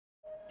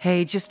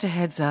Hey, just a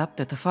heads up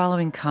that the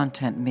following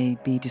content may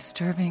be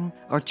disturbing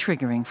or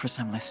triggering for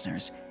some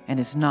listeners and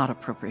is not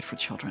appropriate for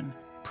children.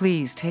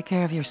 Please take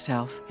care of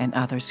yourself and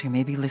others who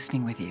may be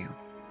listening with you.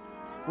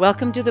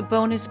 Welcome to the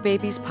Bonus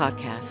Babies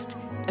Podcast,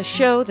 a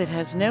show that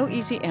has no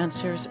easy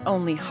answers,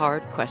 only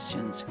hard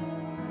questions.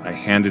 I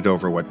handed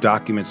over what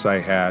documents I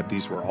had.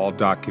 These were all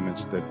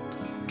documents that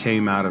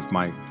came out of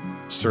my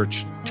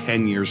search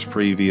 10 years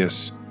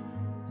previous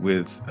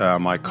with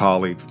my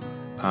colleague.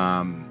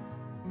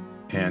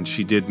 And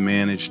she did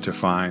manage to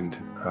find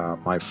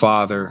my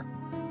father.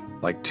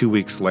 Like 2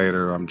 weeks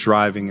later, I'm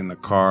driving in the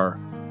car,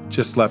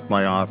 just left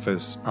my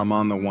office. I'm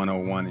on the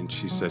 101, and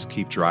she says,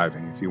 keep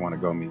driving if you want to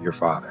go meet your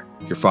father.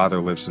 Your father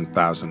lives in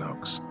Thousand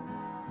Oaks.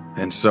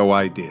 And so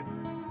I did.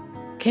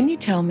 Can you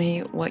tell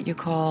me what you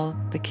call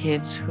the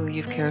kids who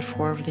you've cared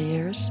for over the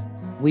years?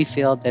 We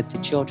feel that the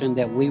children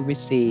that we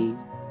receive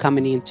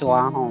coming into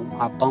our home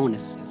are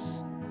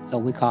bonuses. So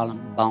we call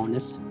them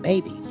bonus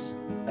babies.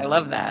 I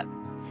love that.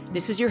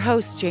 This is your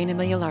host, Jane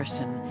Amelia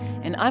Larson,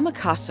 and I'm a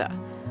CASA,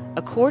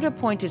 a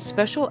court-appointed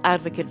special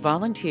advocate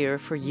volunteer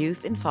for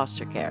youth in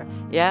foster care.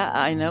 Yeah,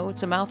 I know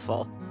it's a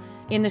mouthful.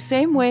 In the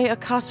same way a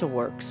CASA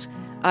works,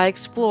 I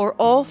explore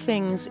all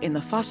things in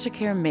the foster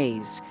care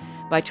maze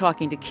by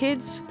talking to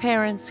kids,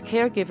 parents,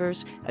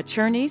 caregivers,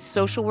 attorneys,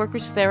 social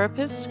workers,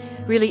 therapists,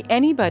 really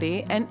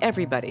anybody and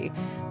everybody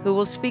who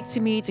will speak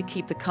to me to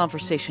keep the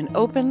conversation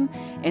open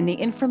and the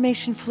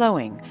information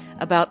flowing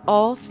about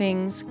all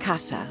things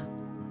CASA.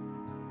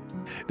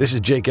 This is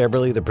Jake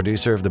Eberly, the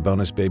producer of the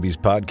Bonus Babies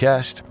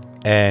podcast,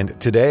 and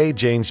today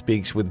Jane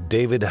speaks with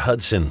David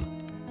Hudson.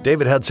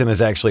 David Hudson is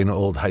actually an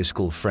old high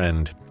school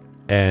friend,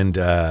 and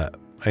I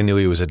knew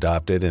he was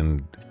adopted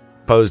and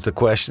posed the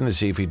question to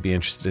see if he'd be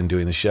interested in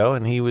doing the show,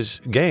 and he was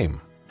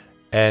game.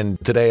 And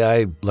today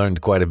I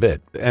learned quite a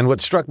bit. And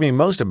what struck me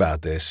most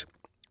about this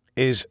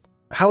is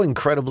how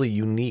incredibly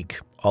unique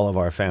all of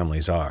our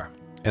families are,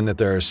 and that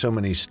there are so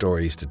many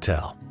stories to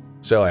tell.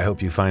 So I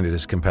hope you find it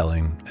as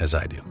compelling as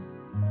I do.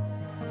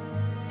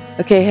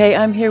 Okay, hey,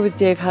 I'm here with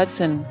Dave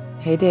Hudson.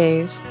 Hey,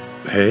 Dave.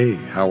 Hey,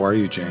 how are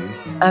you, Jane?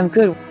 I'm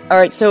good. All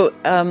right, so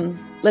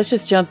let's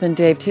just jump in,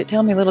 Dave.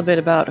 Tell me a little bit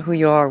about who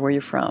you are, where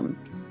you're from.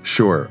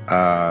 Sure.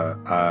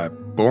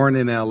 Born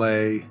in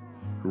L.A.,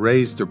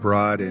 raised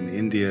abroad in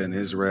India and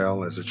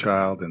Israel as a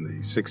child in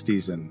the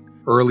 60s and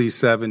early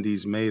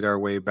 70s, made our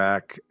way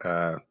back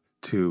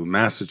to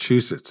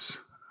Massachusetts.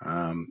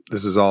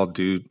 This is all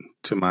due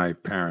to my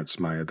parents,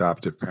 my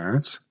adoptive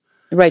parents.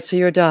 Right, so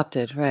you're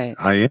adopted, right?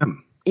 I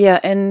am.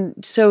 Yeah,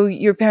 and so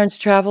your parents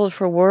traveled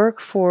for work,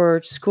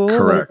 for school?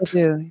 Correct. What did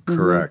they do? Mm-hmm.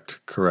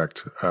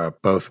 Correct.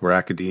 Both were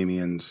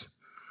academians.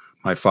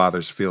 My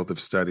father's field of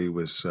study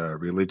was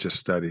religious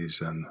studies,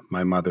 and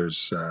my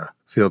mother's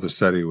field of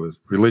study was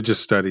religious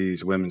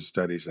studies, women's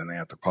studies, and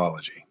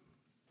anthropology.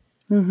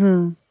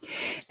 Mm-hmm.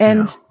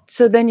 And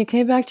so then you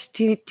came back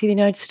to the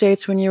United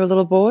States when you were a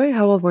little boy?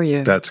 How old were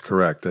you? That's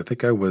correct. I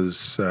think I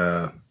was,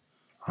 I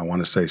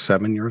want to say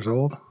 7 years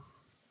old.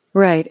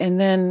 Right. And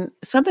then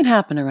something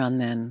happened around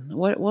then.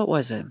 What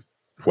was it?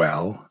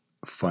 Well,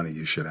 funny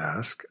you should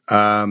ask.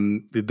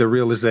 The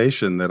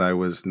realization that I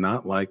was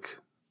not like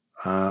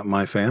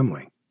my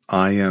family.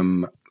 I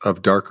am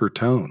of darker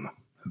tone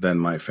than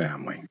my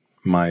family.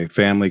 My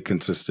family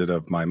consisted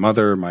of my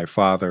mother, my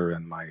father,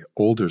 and my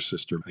older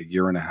sister, a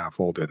year and a half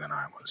older than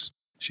I was.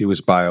 She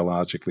was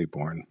biologically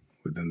born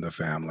within the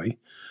family.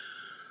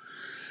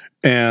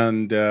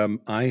 And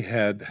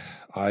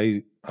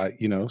I,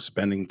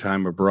 spending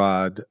time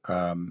abroad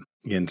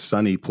in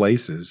sunny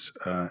places,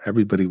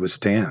 everybody was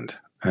tanned,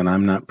 and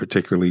I'm not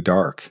particularly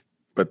dark.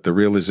 But the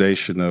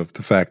realization of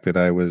the fact that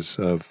I was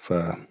of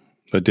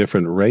a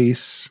different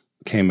race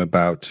came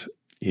about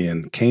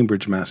in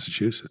Cambridge,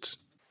 Massachusetts,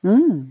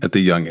 at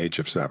the young age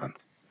of 7.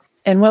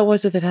 And what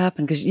was it that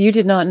happened? Because you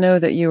did not know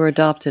that you were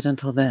adopted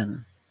until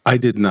then. I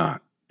did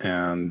not.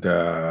 And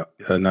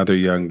another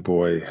young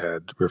boy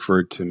had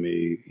referred to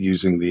me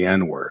using the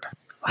N-word.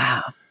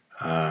 Wow.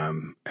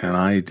 And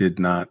I did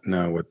not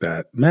know what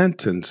that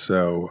meant. And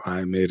so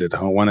I made it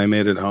home. When I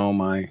made it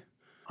home, I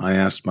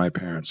asked my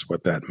parents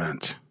what that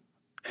meant.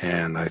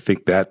 And I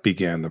think that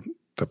began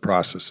the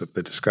process of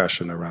the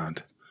discussion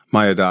around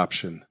my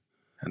adoption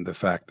and the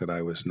fact that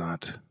I was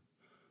not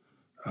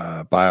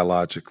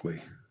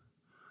biologically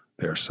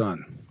their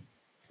son.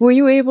 Were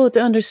you able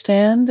to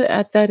understand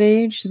at that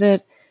age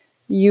that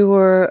you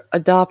were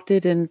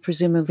adopted and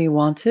presumably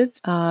wanted,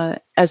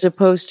 as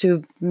opposed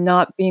to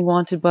not being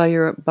wanted by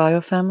your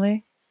bio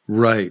family?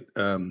 Right.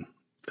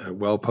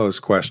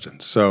 Well-posed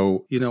question.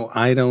 So,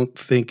 I don't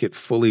think it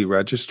fully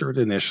registered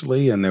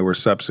initially, and there were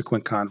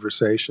subsequent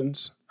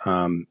conversations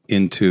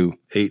into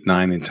 8,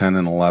 9, and 10,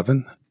 and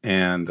 11.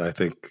 And I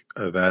think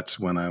that's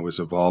when I was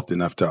evolved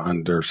enough to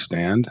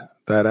understand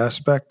that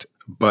aspect.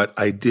 But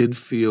I did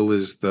feel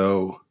as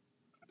though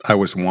I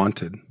was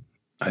wanted.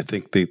 I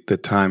think the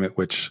time at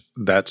which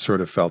that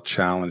sort of felt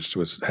challenged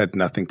had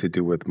nothing to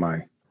do with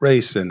my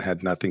race and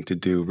had nothing to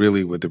do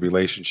really with the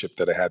relationship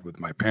that I had with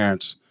my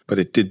parents. But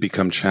it did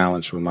become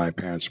challenged when my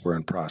parents were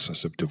in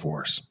process of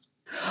divorce.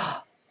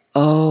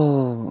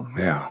 Oh,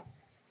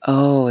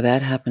 Oh,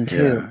 that happened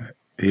too.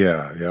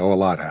 Yeah. Oh, a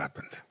lot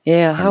happened.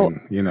 Yeah. I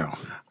mean,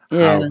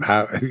 Yeah.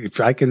 how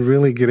if I can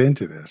really get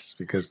into this,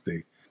 because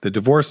the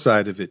divorce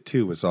side of it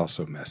too was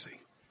also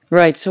messy.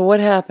 Right. So what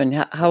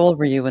happened? How old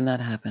were you when that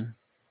happened?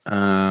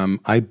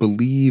 I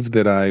believe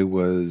that I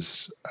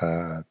was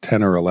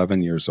 10 or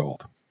 11 years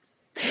old.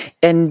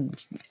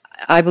 And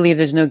I believe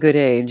there's no good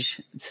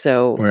age.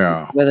 So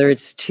Yeah. whether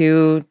it's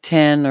 2,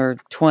 10, or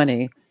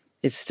 20,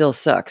 it still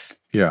sucks.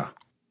 Yeah.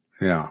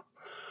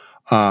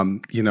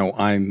 I'm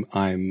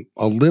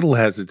a little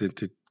hesitant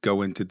to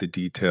go into the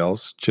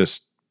details,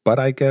 but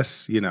I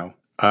guess,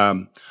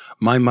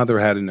 my mother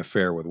had an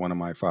affair with one of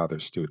my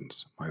father's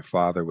students. My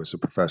father was a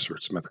professor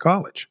at Smith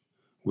College,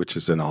 which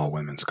is an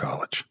all-women's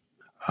college.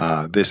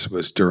 This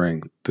was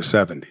during the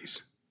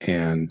 70s,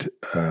 and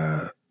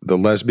the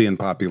lesbian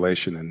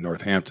population in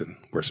Northampton,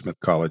 where Smith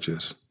College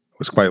is,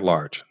 was quite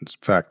large. In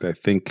fact, I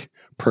think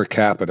per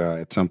capita,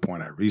 at some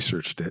point I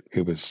researched it,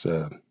 it was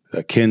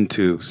akin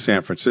to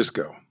San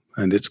Francisco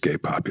and its gay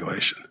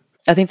population.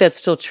 I think that's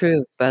still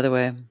true, by the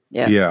way.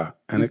 Yeah. Yeah,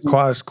 and it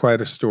caused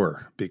quite a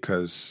stir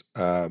because,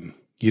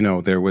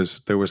 there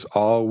was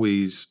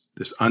always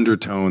this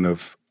undertone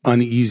of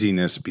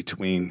uneasiness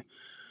between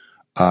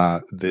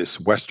this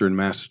Western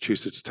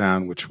Massachusetts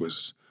town, which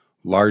was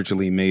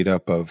largely made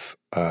up of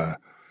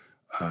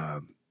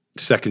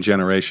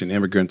second-generation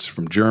immigrants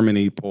from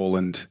Germany,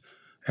 Poland,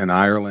 and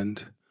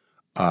Ireland.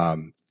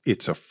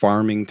 It's a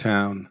farming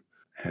town,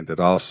 and it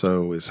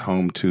also is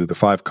home to the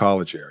Five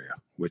College area,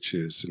 which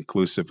is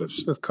inclusive of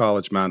Smith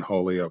College, Mount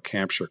Holyoke,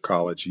 Hampshire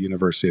College,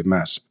 University of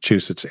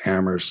Massachusetts,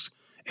 Amherst,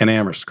 and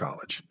Amherst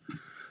College.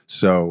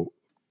 So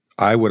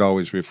I would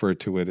always refer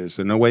to it as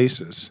an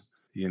oasis,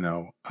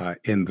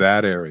 in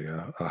that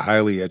area, a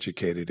highly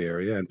educated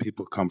area, and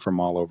people come from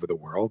all over the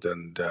world.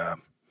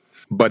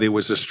 But it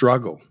was a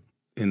struggle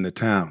in the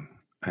town,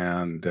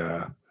 and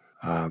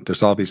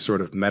there's all these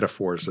sort of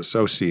metaphors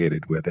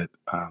associated with it.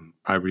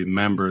 I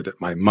remember that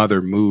my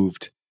mother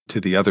moved to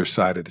the other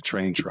side of the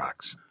train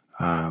tracks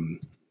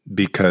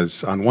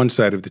because on one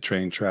side of the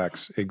train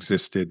tracks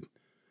existed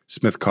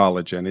Smith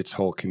College and its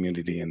whole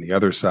community, and the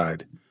other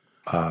side,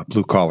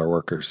 blue-collar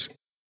workers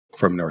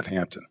from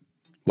Northampton,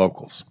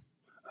 locals.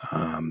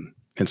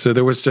 And so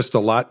there was just a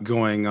lot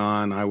going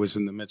on. I was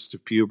in the midst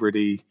of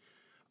puberty.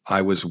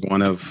 I was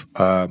one of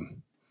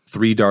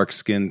 3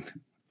 dark-skinned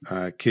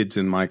kids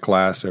in my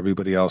class.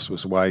 Everybody else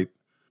was white.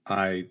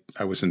 I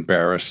was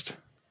embarrassed.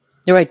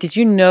 You're right. Did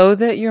you know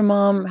that your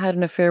mom had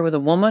an affair with a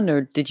woman,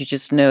 or did you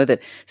just know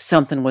that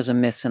something was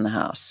amiss in the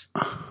house?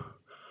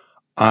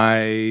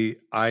 I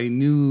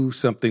knew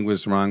something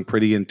was wrong,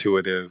 pretty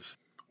intuitive.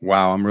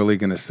 Wow, I'm really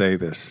going to say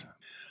this.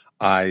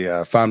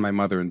 I found my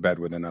mother in bed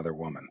with another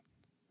woman.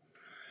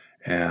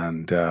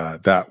 And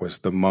that was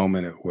the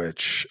moment at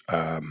which,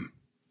 all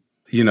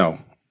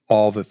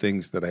the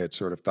things that I had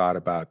sort of thought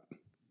about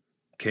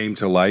came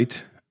to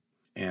light.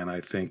 And I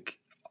think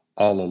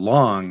all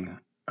along,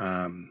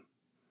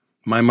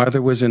 my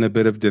mother was in a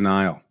bit of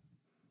denial.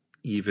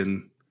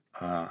 Even,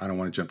 I don't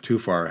want to jump too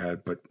far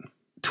ahead, but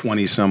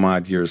 20 some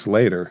odd years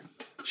later,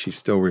 she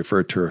still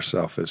referred to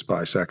herself as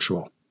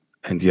bisexual.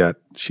 And yet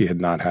she had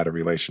not had a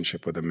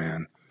relationship with a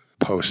man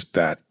post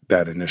that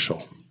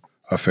initial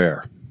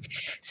affair.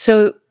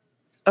 So,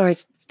 all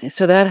right.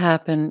 So that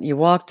happened. You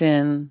walked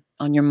in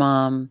on your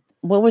mom.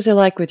 What was it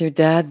like with your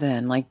dad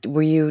then? Like,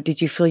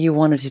 did you feel you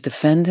wanted to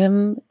defend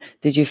him?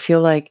 Did you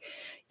feel like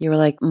you were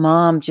like,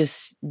 Mom,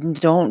 just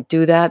don't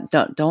do that.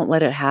 Don't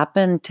let it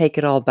happen. Take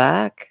it all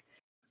back.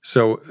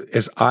 So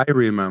as I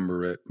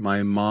remember it,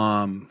 my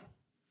mom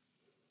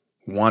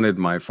wanted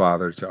my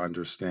father to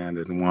understand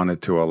it and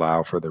wanted to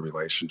allow for the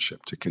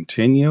relationship to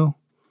continue.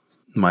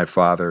 My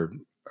father,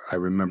 I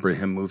remember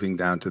him moving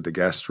down to the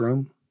guest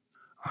room.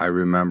 I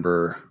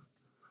remember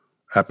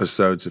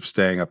episodes of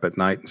staying up at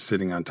night and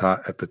sitting at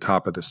the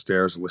top of the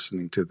stairs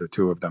listening to the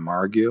two of them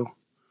argue.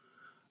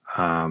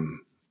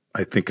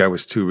 I think I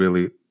was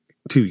too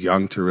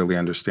young to really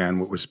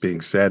understand what was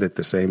being said. At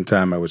the same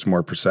time, I was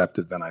more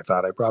perceptive than I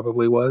thought I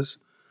probably was.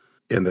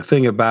 And the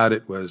thing about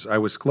it was I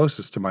was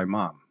closest to my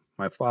mom.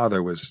 My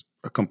father was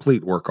a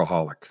complete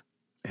workaholic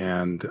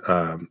and,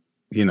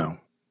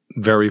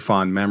 very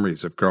fond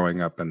memories of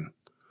growing up and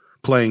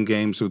playing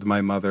games with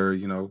my mother,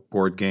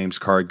 board games,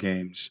 card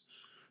games,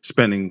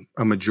 spending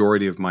a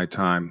majority of my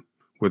time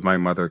with my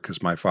mother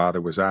because my father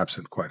was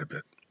absent quite a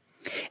bit.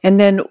 And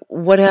then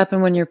what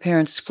happened when your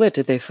parents split?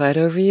 Did they fight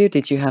over you?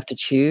 Did you have to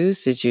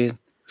choose? Did you?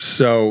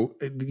 So,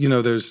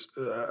 there's,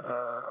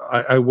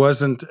 I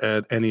wasn't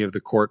at any of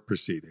the court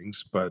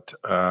proceedings, but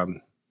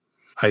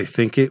I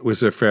think it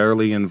was a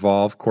fairly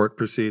involved court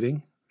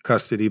proceeding,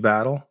 custody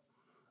battle,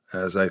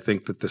 as I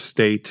think that the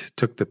state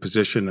took the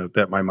position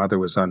that my mother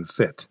was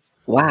unfit.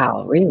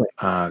 Wow, really?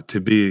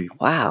 To be.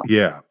 Wow.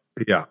 Yeah.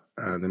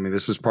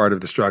 This is part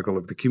of the struggle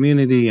of the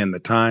community and the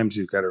times.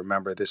 You've got to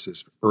remember this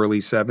is early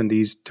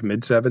 70s to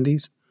mid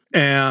 70s.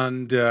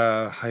 And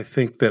I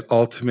think that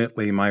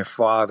ultimately my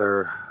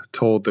father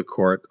told the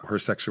court her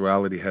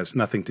sexuality has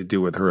nothing to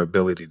do with her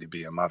ability to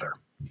be a mother.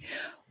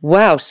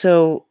 Wow.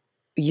 So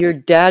your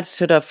dad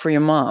stood up for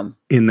your mom.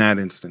 In that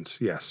instance,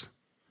 yes.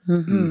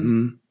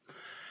 And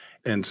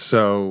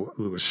so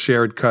it was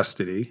shared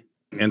custody.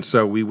 And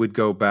so we would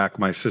go back,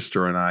 my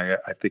sister and I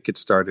think it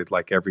started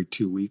like every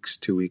 2 weeks,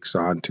 2 weeks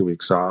on, 2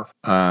 weeks off.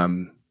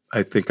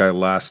 I think I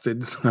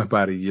lasted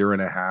about a year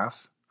and a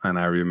half. And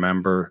I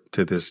remember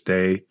to this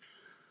day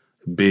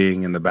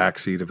being in the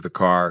backseat of the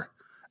car,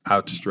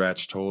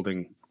 outstretched,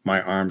 holding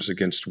my arms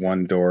against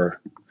one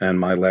door and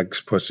my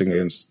legs pushing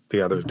against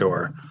the other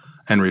door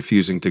and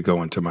refusing to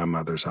go into my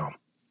mother's home.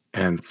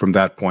 And from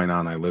that point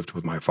on, I lived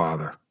with my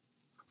father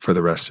for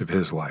the rest of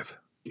his life,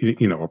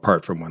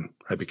 apart from when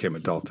I became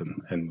adult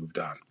and moved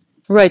on.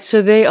 Right.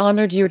 So they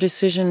honored your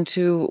decision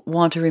to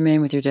want to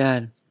remain with your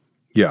dad.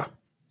 Yeah.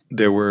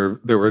 There were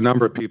a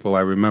number of people.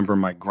 I remember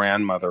my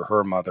grandmother,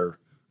 her mother,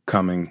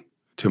 coming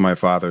to my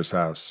father's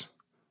house.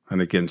 And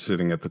again,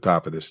 sitting at the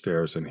top of the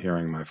stairs and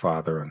hearing my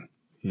father and,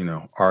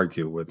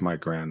 argue with my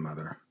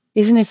grandmother.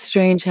 Isn't it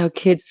strange how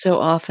kids so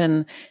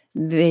often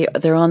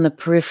they're on the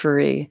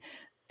periphery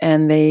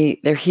and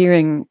they're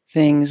hearing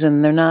things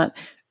and they're not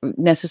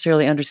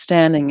necessarily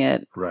understanding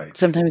it. Right.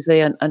 Sometimes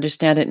they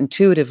understand it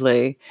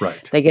intuitively.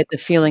 Right. They get the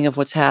feeling of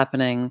what's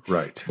happening.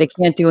 Right. They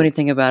can't do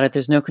anything about it.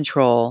 There's no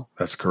control.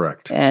 That's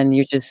correct. And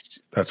you're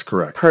just That's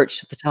correct.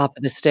 perched at the top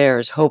of the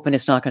stairs, hoping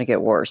it's not going to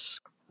get worse.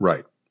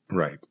 Right.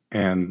 Right.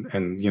 And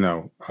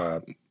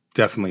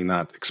definitely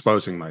not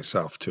exposing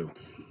myself to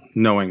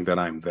knowing that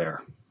I'm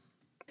there.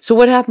 So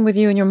what happened with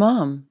you and your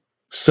mom?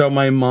 So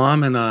my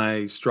mom and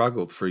I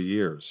struggled for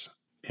years.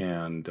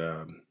 And,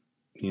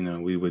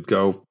 we would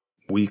go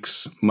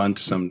weeks,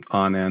 months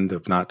on end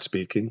of not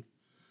speaking.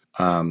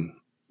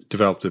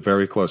 Developed a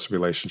very close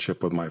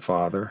relationship with my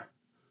father.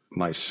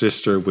 My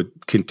sister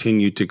would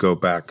continue to go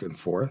back and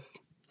forth.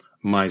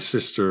 My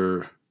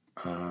sister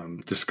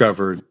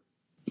discovered,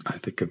 I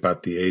think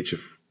about the age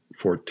of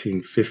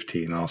 14,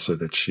 15 also,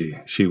 that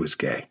she was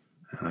gay.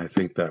 And I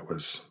think that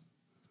was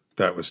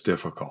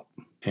difficult.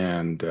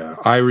 And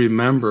I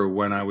remember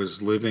when I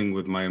was living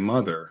with my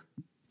mother,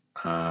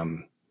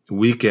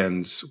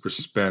 weekends were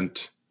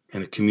spent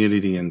in a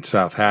community in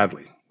South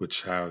Hadley,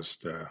 which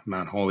housed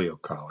Mount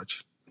Holyoke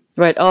College.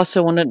 Right.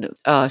 Also one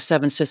of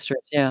Seven Sisters.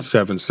 Yeah.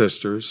 Seven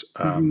Sisters.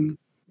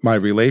 My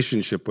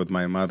relationship with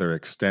my mother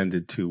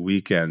extended to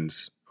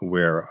weekends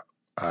where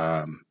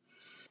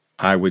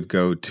I would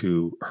go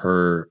to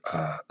her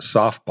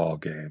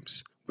softball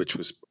games, which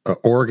was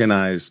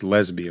organized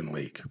lesbian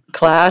league.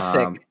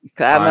 Classic.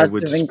 I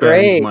would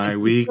spend my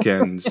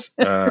weekends.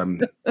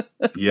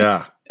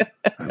 Yeah.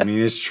 I mean,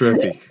 it's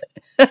trippy.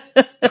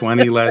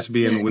 20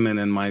 lesbian women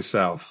and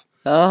myself.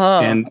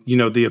 And,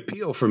 the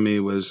appeal for me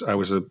was I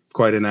was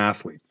quite an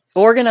athlete.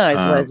 Organized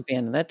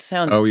lesbian. That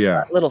sounds a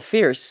little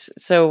fierce.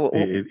 So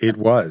it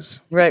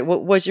was. Right.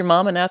 Was your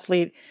mom an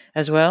athlete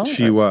as well?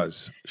 She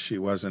was. She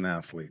was an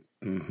athlete.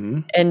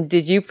 Mm-hmm. And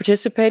did you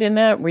participate in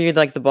that? Were you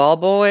like the ball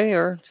boy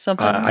or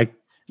something? I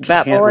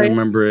can't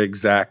remember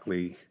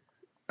exactly.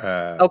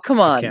 Oh, come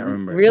on. I can't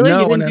remember. Really?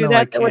 No, you didn't do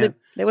that? That would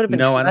have been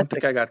No, classic. I don't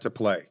think I got to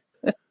play.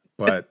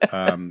 But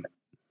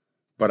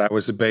I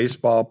was a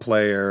baseball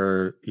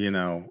player.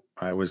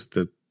 I was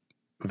the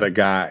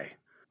guy.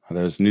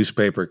 There's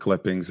newspaper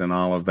clippings and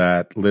all of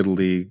that. Little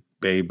League,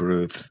 Babe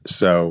Ruth.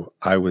 So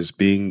I was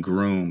being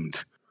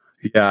groomed.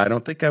 Yeah, I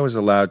don't think I was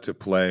allowed to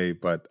play,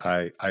 but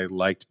I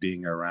liked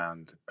being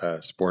around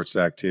sports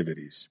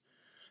activities.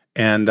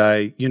 And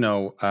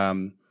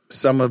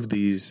some of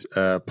these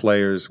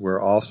players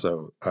were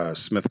also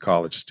Smith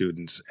College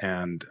students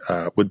and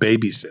would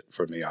babysit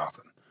for me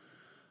often.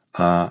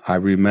 I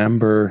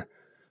remember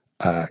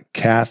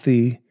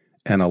Kathy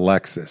and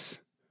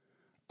Alexis,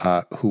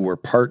 who were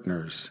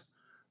partners,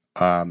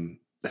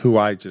 who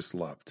I just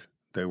loved.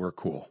 They were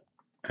cool,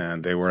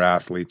 and they were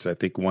athletes. I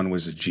think one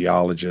was a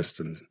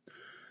geologist, and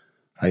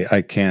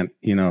I can't,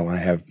 I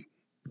have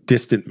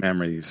distant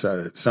memories.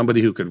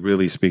 Somebody who could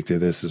really speak to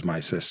this is my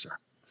sister.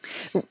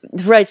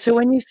 Right. So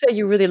when you say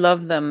you really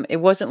loved them, it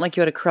wasn't like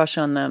you had a crush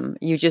on them.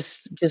 You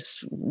just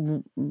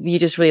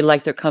really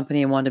liked their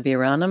company and wanted to be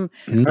around them.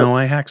 No,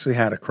 I actually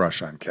had a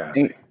crush on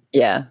Kathy.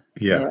 Yeah.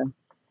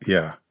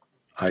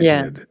 I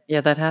did.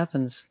 Yeah, that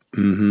happens.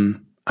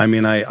 Mm-hmm. I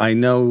mean, I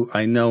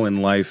know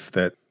in life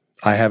that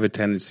I have a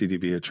tendency to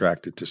be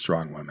attracted to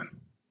strong women.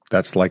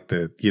 That's like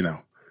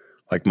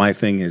like my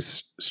thing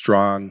is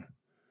strong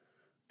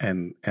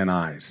and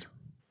eyes.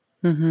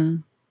 Mm-hmm.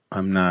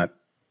 I'm not.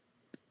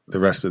 The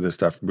rest of this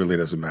stuff really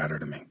doesn't matter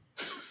to me.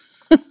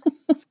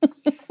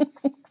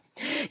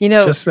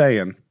 Just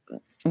saying.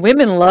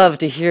 Women love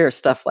to hear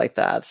stuff like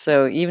that.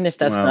 So even if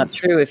that's not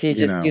true, if you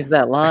just use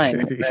that line,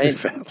 right,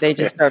 they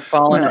just start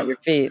falling at your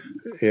feet.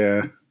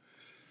 Yeah.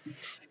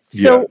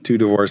 So 2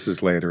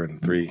 divorces later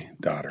and 3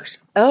 daughters.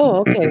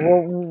 Oh, okay.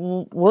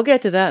 Well, we'll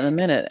get to that in a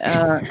minute.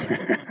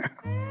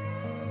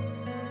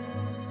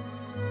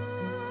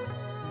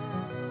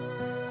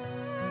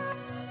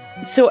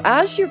 So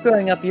as you're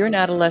growing up, you're an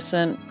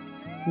adolescent,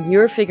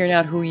 you're figuring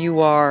out who you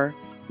are,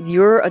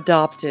 you're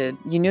adopted.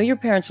 You knew your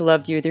parents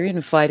loved you. They're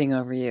even fighting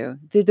over you.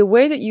 Did the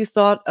way that you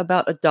thought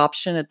about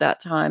adoption at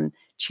that time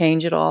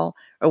change at all?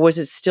 Or was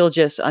it still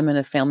just, I'm in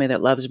a family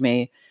that loves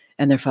me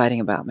and they're fighting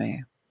about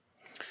me?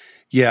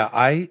 Yeah,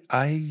 I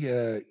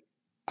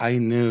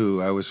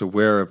knew, I was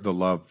aware of the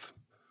love,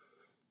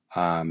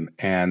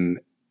 and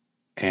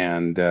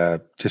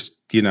just,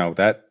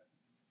 that,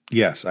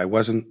 yes, I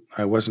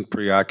wasn't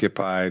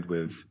preoccupied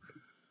with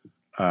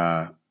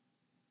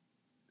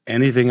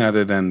anything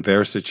other than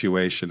their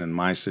situation and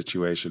my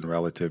situation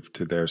relative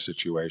to their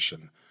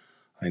situation.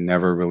 I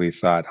never really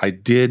thought. I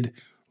did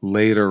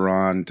later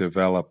on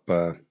develop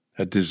a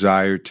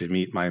desire to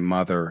meet my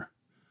mother.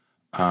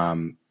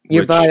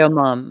 Your bio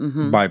mom.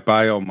 Mm-hmm. My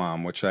bio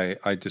mom, which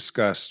I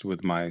discussed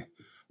with my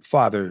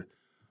father,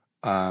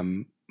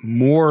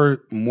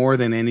 more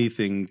than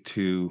anything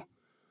to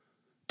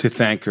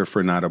thank her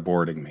for not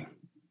aborting me.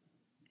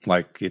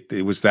 Like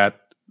it was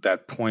that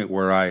point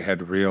where I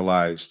had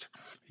realized,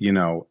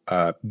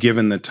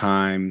 given the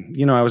time,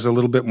 I was a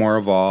little bit more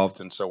evolved.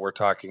 And so we're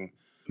talking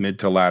mid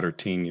to latter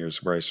teen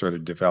years where I sort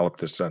of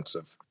developed this sense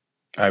of,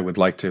 I would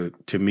like to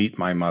meet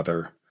my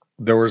mother.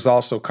 There was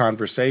also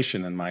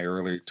conversation in my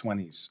early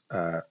 20s,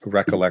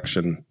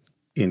 recollection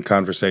in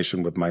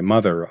conversation with my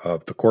mother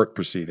of the court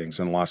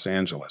proceedings in Los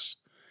Angeles.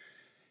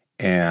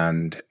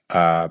 And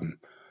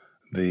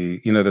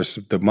there's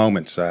the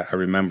moments I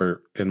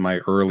remember in my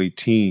early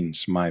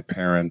teens, my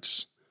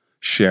parents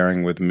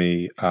sharing with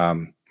me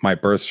my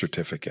birth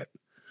certificate,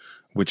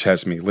 which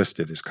has me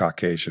listed as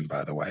Caucasian,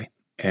 by the way.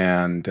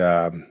 And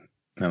I'm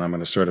going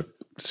to sort of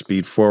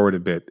speed forward a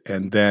bit.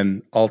 And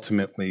then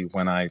ultimately,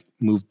 when I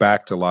moved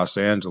back to Los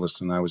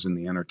Angeles and I was in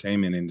the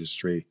entertainment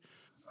industry,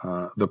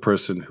 the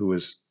person who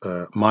was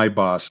my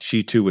boss,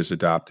 she too was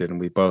adopted, and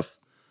we both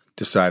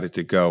decided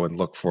to go and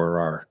look for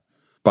our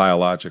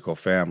biological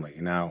family.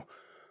 Now,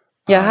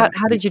 how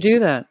did you do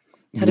that?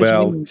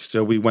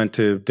 So we went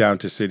down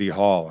to City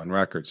Hall and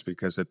records,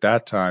 because at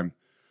that time,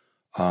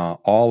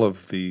 all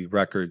of the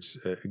records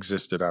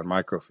existed on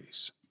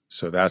microfiche.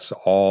 So that's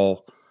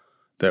all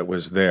that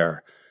was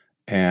there.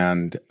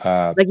 And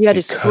like you had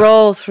to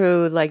scroll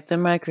through like the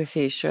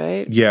microfiche,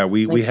 right? Yeah,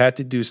 we had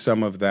to do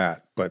some of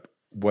that. But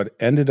what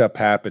ended up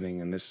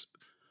happening, and this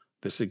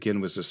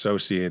again was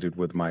associated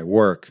with my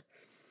work,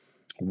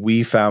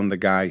 we found the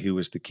guy who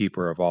was the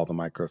keeper of all the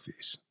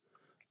microfiche,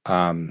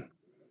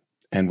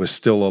 and was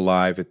still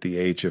alive at the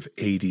age of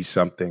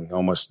 80-something,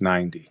 almost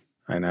 90.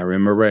 And I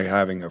remember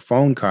having a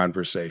phone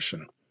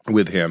conversation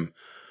with him,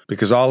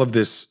 because all of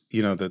this,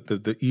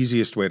 the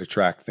easiest way to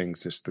track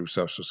things is through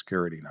Social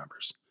Security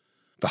numbers.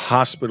 The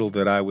hospital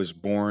that I was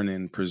born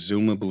in,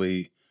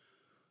 presumably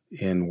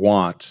in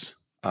Watts,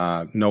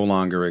 no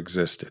longer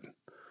existed.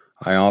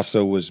 I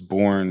also was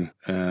born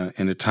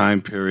in a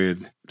time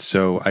period,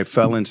 so I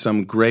fell in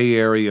some gray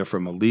area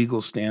from a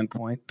legal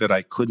standpoint that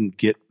I couldn't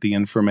get the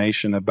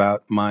information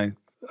about my,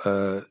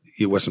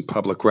 it wasn't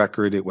public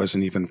record, it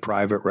wasn't even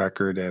private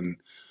record, and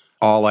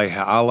all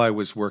I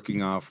was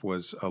working off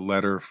was a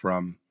letter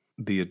from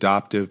the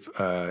adoptive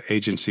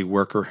agency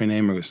worker. Her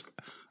name was,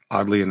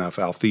 oddly enough,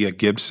 Althea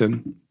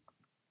Gibson.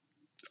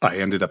 I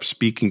ended up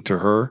speaking to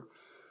her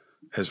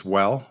as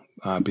well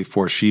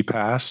before she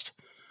passed.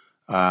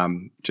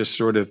 Just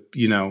sort of,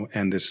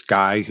 and this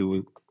guy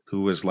who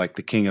was like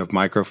the king of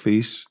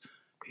microfiche,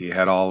 he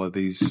had all of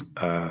these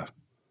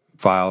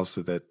files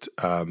that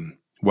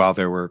while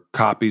there were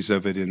copies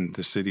of it in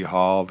the City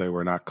Hall, they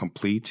were not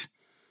complete.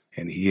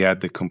 And he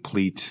had the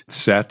complete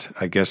set,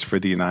 I guess, for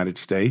the United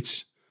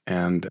States.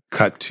 And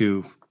cut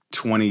to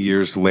 20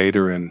 years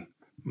later, and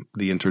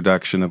the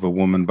introduction of a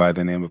woman by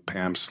the name of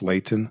Pam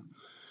Slayton,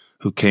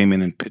 who came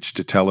in and pitched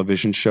a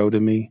television show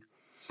to me,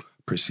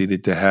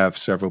 proceeded to have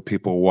several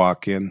people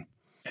walk in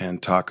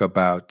and talk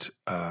about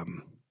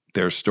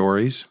their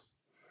stories.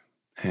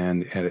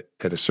 And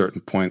at a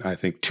certain point, I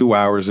think 2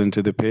 hours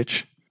into the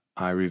pitch,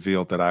 I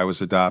revealed that I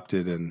was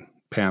adopted, and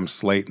Pam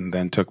Slayton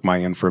then took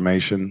my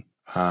information.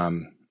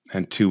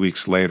 And 2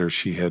 weeks later,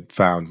 she had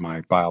found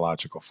my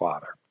biological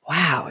father.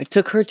 Wow. It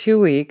took her 2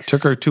 weeks.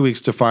 Took her 2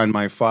 weeks to find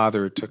my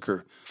father. It took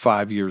her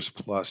 5 years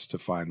plus to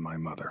find my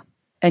mother.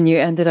 And you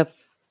ended up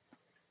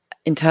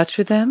in touch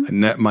with them?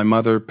 And my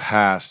mother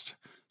passed.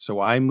 So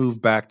I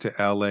moved back to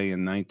LA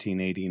in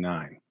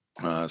 1989.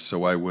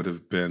 So I would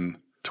have been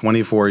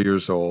 24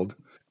 years old.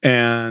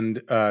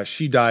 And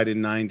she died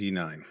in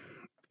 99.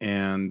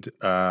 And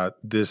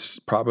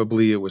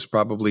it was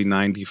probably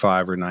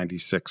 95 or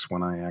 96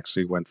 when I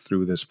actually went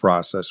through this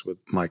process with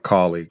my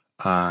colleague.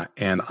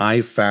 And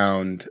I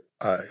found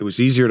it was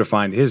easier to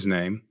find his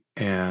name.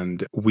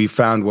 And we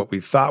found what we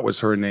thought was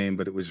her name,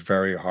 but it was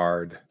very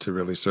hard to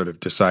really sort of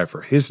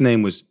decipher. His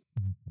name was,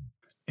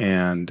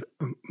 and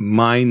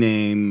my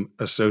name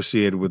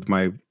associated with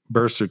my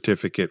birth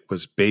certificate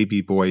was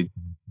Baby Boy.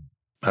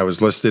 I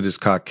was listed as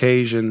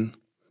Caucasian.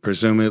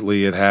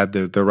 Presumably it had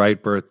the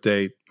right birth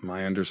date.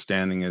 My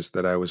understanding is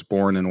that I was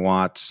born in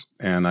Watts,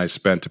 and I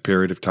spent a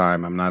period of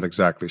time, I'm not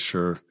exactly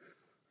sure,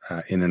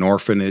 in an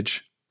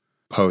orphanage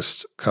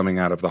post coming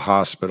out of the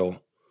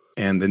hospital.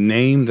 And the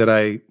name that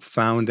I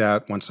found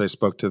out once I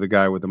spoke to the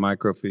guy with the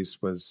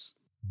microfiche was,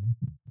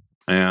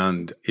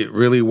 and it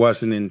really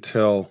wasn't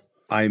until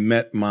I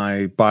met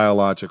my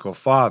biological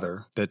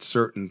father that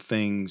certain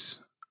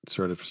things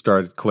sort of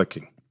started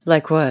clicking.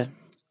 Like what?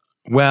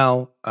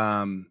 Well,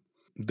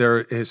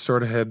 there has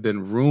sort of had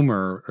been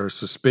rumor or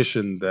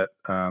suspicion that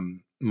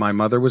my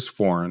mother was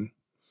foreign,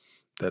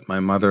 that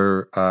my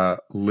mother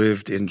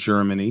lived in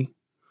Germany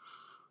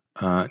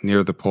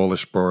near the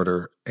Polish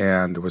border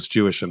and was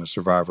Jewish and a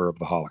survivor of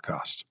the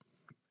Holocaust.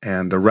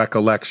 And the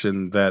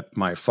recollection that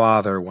my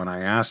father, when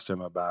I asked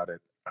him about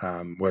it,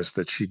 was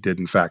that she did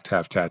in fact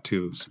have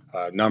tattoos,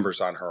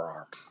 numbers on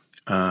her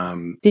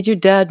arm. Did your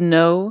dad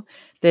know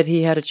that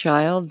he had a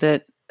child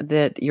that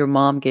your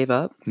mom gave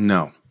up?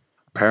 No,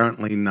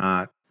 apparently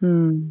not.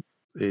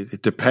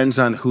 It depends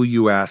on who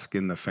you ask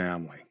in the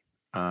family.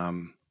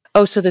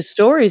 So the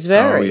stories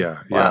vary. Oh, yeah.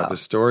 Wow. The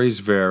stories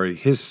vary.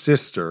 His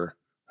sister,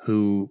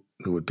 who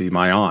would be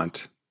my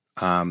aunt,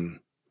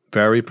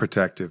 very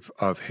protective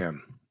of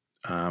him.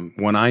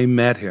 When I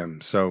met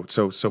him, so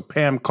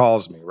Pam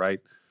calls me, right?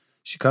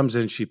 She comes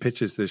in, she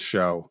pitches this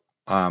show.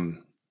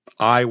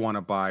 I want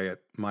to buy it.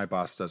 My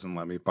boss doesn't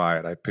let me buy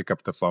it. I pick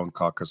up the phone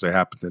call because I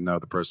happen to know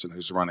the person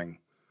who's running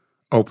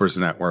Oprah's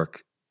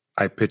network.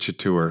 I pitch it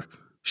to her.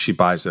 She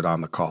buys it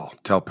on the call.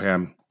 Tell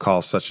Pam,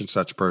 call such and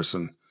such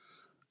person.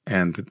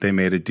 And they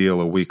made a deal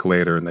a week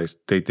later, and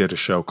they did a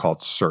show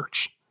called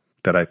Search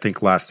that I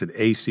think lasted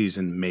a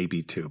season,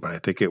 maybe two, but I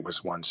think it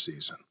was one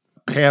season.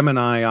 Pam and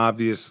I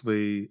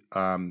obviously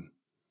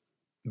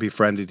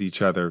befriended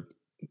each other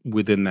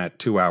within that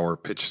 2-hour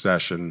pitch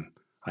session.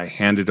 I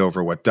handed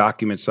over what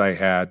documents I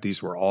had.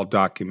 These were all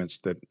documents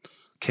that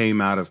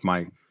came out of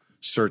my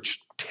search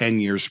 10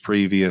 years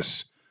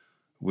previous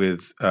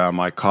with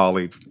my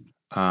colleague.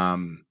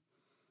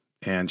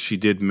 And she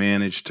did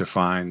manage to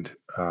find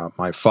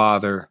my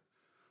father.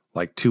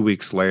 Like 2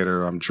 weeks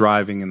later, I'm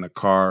driving in the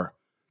car,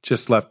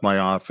 just left my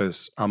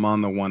office. I'm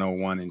on the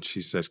 101, and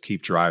she says,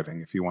 keep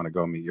driving if you want to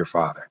go meet your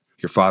father.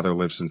 Your father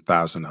lives in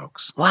Thousand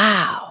Oaks.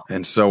 Wow.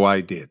 And so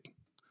I did.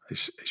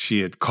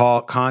 She had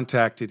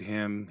contacted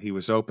him. He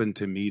was open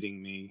to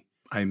meeting me.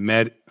 I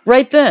met.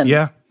 Right then?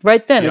 Yeah.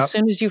 Right then, Yep. as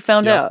soon as you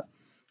found out?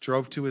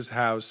 Drove to his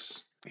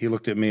house. He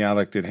looked at me. I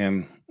looked at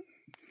him.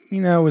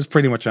 It was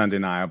pretty much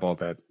undeniable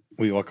that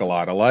we look a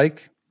lot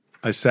alike.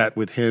 I sat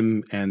with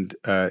him and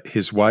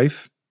his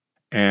wife,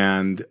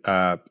 and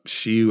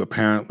she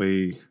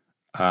apparently,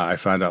 I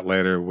found out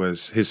later,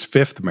 was his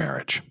 5th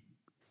marriage.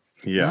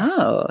 Yeah.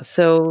 Oh,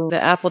 so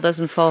the apple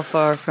doesn't fall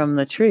far from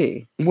the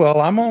tree.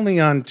 Well, I'm only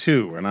on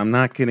 2, and I'm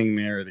not getting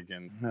married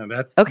again.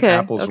 That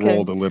apple's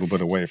rolled a little bit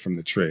away from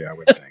the tree, I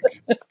would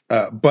think.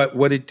 But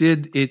what it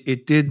did,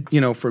 it did,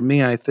 for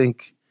me, I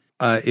think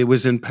it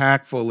was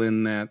impactful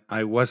in that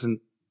I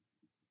wasn't,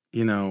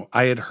 I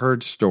had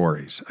heard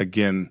stories,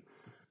 again,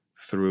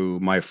 through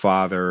my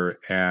father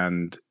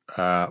and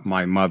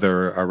my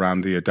mother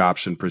around the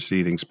adoption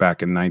proceedings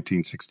back in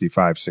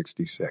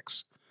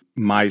 1965-66.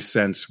 My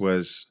sense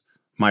was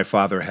my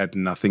father had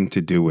nothing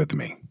to do with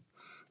me,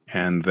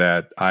 and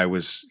that I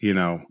was,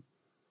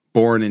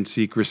 born in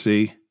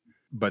secrecy.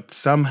 But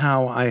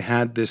somehow I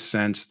had this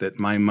sense that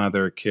my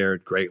mother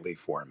cared greatly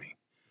for me,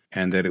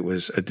 and that it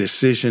was a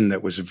decision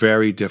that was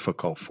very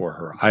difficult for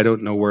her. I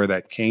don't know where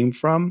that came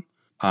from,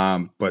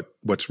 but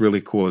what's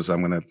really cool is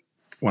when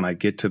I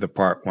get to the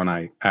part when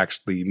I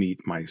actually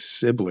meet my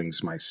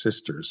siblings, my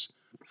sisters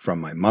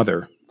from my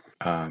mother,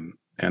 and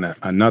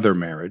another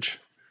marriage,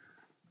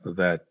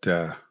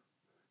 that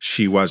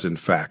she was, in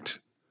fact,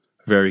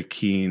 very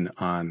keen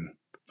on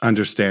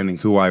understanding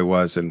who I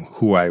was and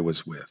who I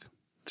was with.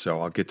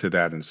 So I'll get to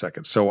that in a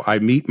second. So I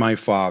meet my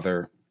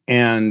father,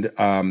 and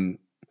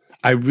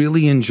I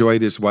really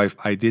enjoyed his wife.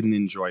 I didn't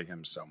enjoy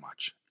him so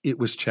much. It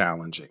was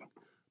challenging,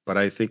 but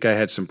I think I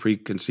had some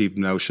preconceived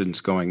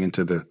notions going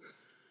into the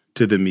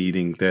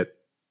meeting that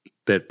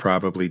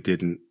probably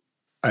didn't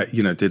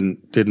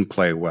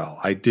play well.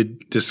 I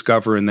did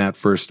discover in that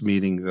first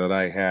meeting that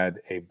I had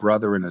a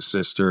brother and a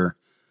sister.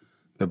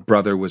 The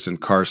brother was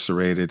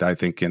incarcerated, I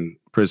think, in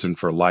prison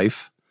for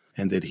life,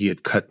 and that he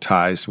had cut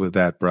ties with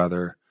that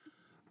brother.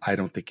 I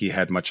don't think he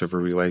had much of a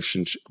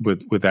relationship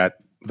with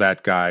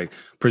that guy.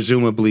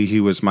 Presumably, he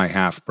was my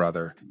half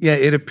brother. Yeah,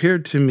 it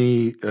appeared to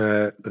me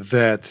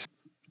that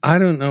I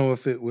don't know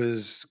if it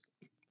was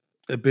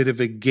a bit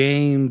of a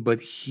game, but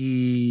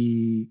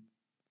I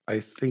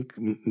think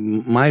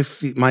my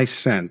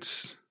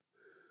sense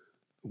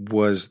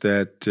was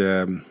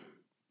that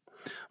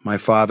my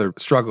father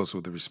struggles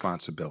with the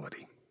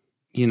responsibility.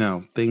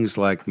 Things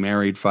like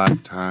married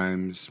 5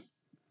 times,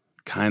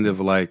 kind of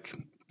like,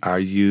 are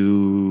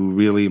you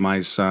really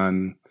my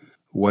son?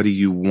 What do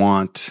you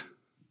want?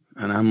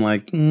 And I'm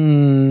like,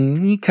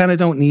 you kind of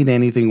don't need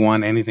anything,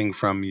 want anything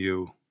from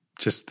you.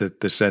 Just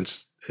the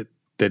sense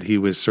that he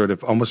was sort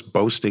of almost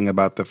boasting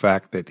about the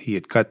fact that he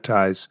had cut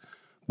ties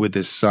with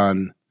his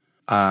son.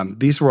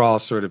 These were all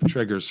sort of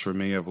triggers for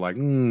me of like,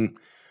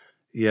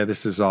 yeah,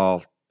 this is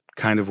all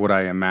kind of what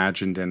I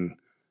imagined and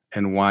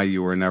why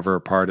you were never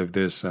a part of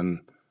this.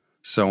 And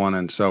so on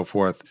and so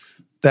forth.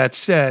 That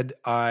said,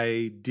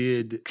 I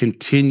did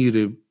continue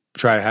to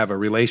try to have a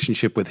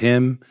relationship with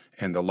him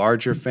and the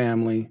larger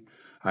family.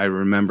 I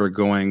remember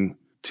going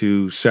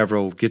to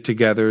several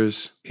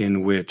get-togethers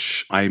in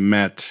which I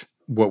met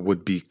what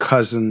would be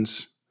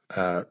cousins.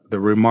 The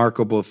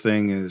remarkable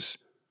thing is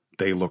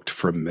they looked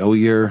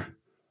familiar,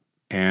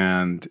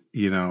 and,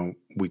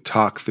 we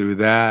talked through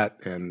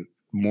that and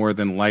more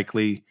than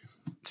likely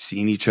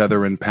seen each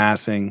other in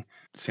passing,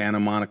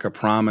 Santa Monica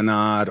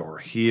Promenade or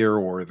here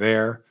or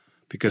there,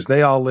 because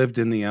they all lived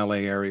in the LA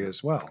area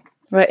as well.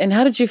 Right. And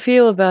how did you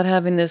feel about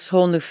having this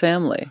whole new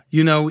family?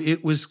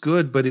 It was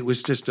good, but it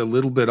was just a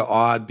little bit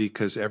odd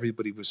because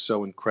everybody was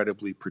so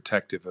incredibly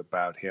protective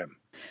about him.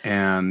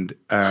 And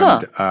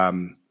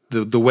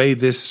the way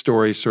this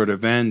story sort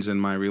of ends in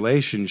my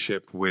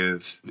relationship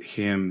with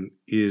him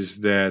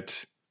is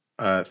that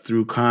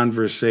through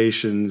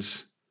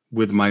conversations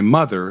with my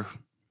mother,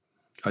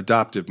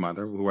 adoptive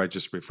mother, who I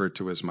just referred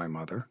to as my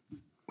mother,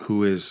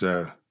 who is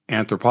an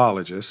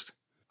anthropologist,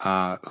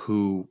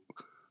 who,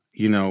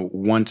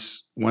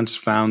 once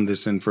found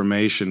this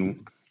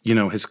information,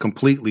 has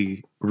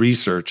completely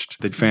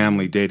researched the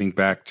family dating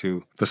back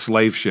to the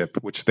slave ship,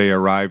 which they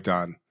arrived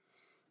on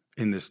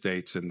in the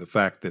States, and the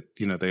fact that,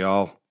 they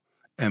all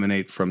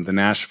emanate from the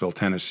Nashville,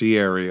 Tennessee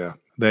area,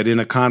 that in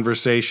a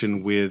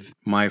conversation with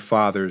my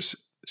father's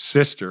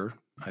sister,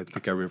 I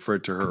think I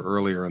referred to her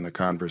earlier in the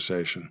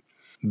conversation,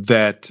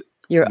 that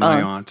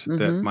my aunt,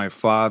 that my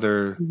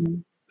father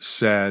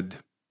said,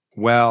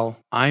 well,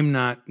 I'm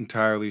not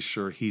entirely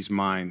sure he's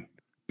mine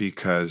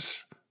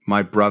because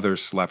my brother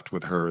slept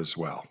with her as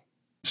well.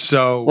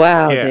 So,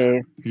 wow, yeah,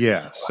 Dave.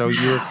 yeah. So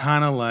you're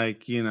kind of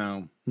like,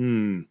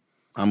 I'm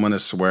going to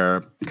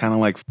swear, kind of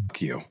like,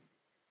 fuck you,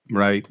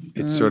 right?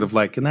 It's sort of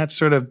like, and that's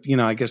sort of,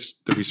 I guess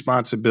the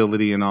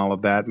responsibility and all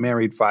of that,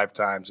 married 5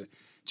 times,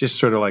 just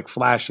sort of like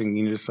flashing,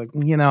 just like,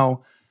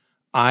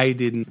 I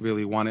didn't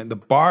really want it. The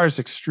bar is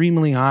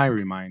extremely high,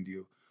 remind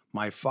you.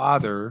 My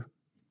father,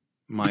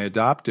 my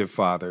adoptive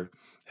father,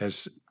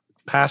 has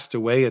passed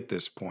away at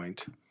this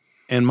point.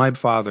 And my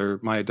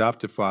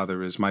adoptive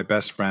father, is my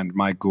best friend,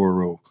 my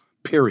guru,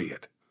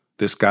 period.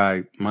 This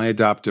guy, my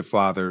adoptive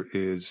father,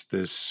 is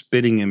the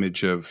spitting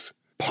image of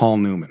Paul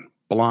Newman.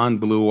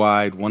 Blonde,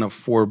 blue-eyed, one of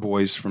 4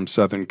 boys from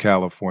Southern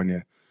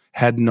California,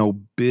 had no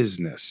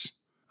business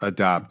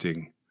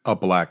adopting a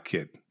black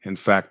kid. In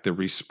fact, the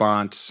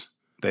response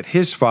that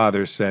his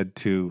father said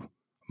to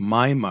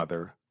my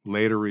mother,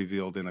 later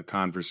revealed in a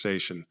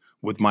conversation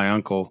with my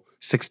uncle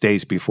 6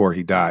 days before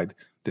he died.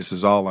 This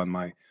is all on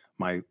my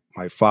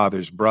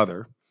father's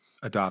brother,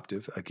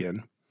 adoptive,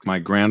 again. My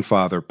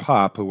grandfather,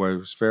 Pop, who I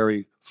was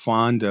very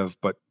fond of,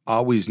 but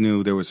always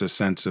knew there was a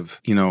sense of,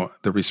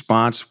 the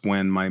response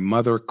when my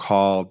mother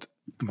called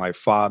my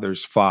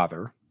father's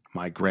father,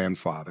 my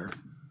grandfather,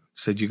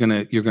 said, you're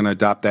gonna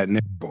adopt that nigger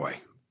boy,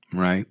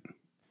 right?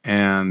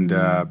 And,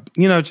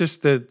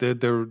 just the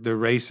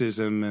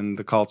racism and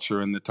the culture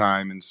and the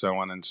time and so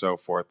on and so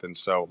forth. And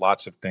so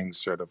lots of things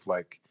sort of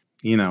like,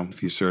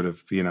 if you sort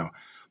of,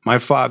 my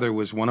father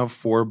was one of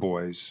 4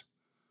 boys.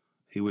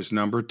 He was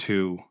number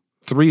 2.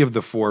 3 of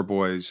the 4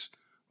 boys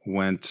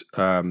went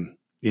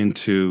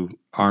into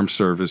armed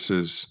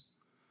services,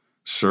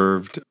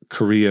 served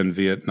Korea and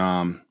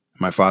Vietnam.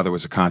 My father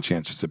was a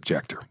conscientious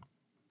objector.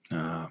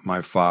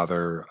 My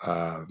father,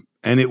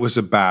 and it was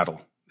a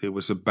battle. It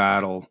was a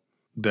battle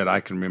that I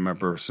can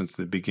remember since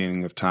the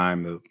beginning of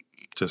time,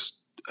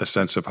 just a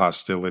sense of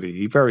hostility.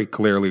 He very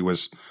clearly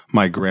was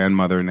my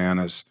grandmother,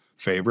 Nana's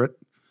favorite.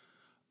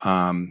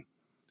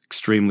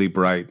 Extremely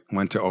bright,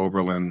 went to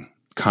Oberlin,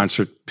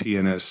 concert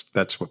pianist.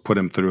 That's what put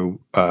him through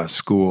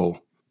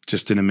school.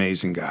 Just an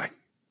amazing guy.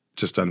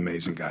 Just an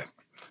amazing guy.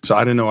 So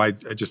I don't know, I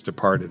just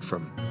departed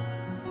from...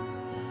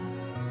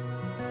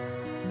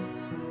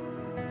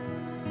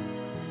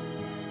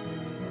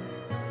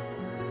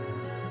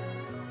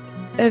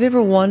 Have you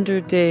ever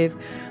wondered, Dave,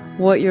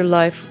 what your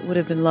life would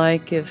have been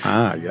like if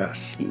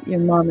yes. your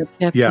mom had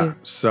kept you? Yeah,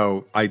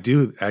 so I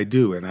do.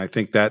 And I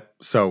think that,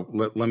 so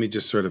let me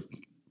just sort of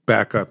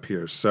back up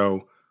here.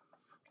 So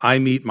I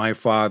meet my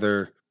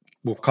father,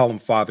 we'll call him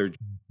Father.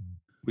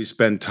 We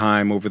spend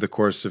time over the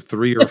course of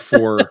 3 or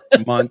 4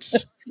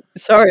 months.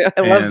 Sorry,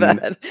 I love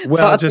that.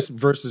 Well, just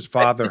versus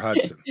Father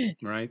Hudson,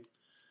 right?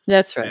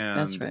 That's right, And,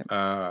 that's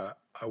right.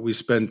 We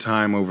spend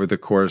time over the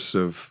course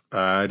of,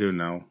 I don't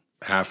know,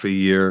 half a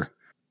year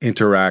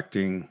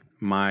interacting,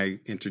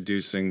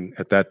 introducing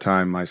at that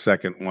time my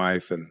second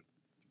wife and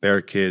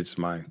their kids,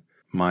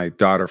 my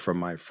daughter from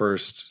my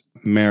first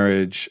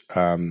marriage,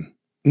 and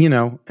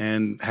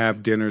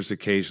have dinners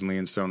occasionally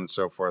and so on and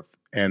so forth.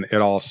 And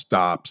it all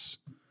stops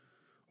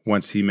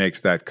once he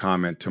makes that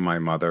comment to my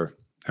mother,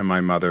 and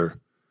my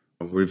mother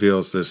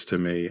reveals this to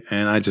me,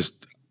 and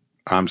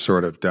I'm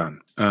sort of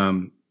done.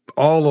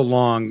 All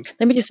along.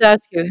 Let me just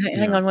ask you,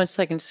 hang on one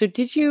second. So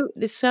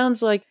this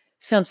sounds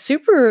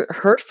super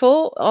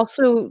hurtful,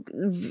 also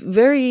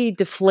very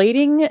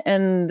deflating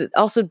and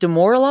also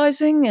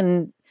demoralizing,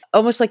 and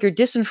almost like you're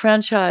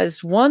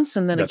disenfranchised once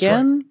and then That's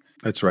again. Right.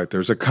 That's right.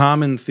 There's a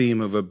common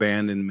theme of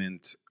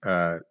abandonment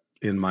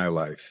in my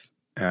life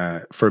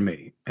for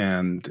me,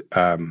 and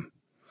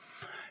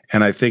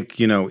I think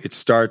it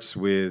starts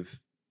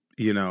with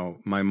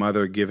my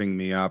mother giving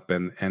me up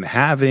and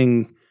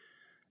having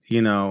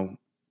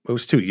I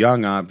was too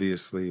young,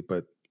 obviously,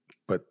 but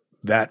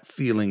that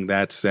feeling,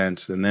 that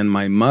sense, and then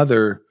my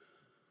mother,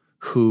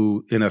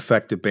 who in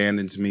effect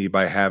abandons me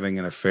by having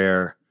an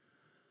affair,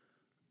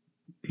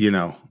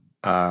 that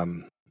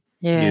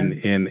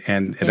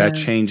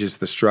changes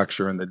the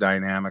structure and the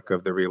dynamic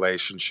of the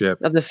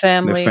relationship of the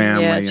family.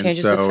 and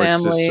changes so the family.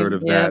 It's just sort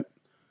of that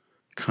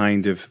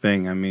kind of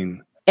thing. I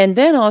mean, and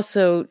then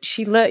also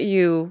she let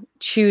you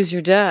choose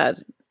your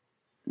dad.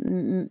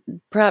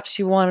 Perhaps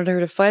you wanted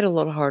her to fight a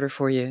little harder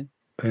for you.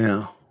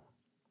 Yeah.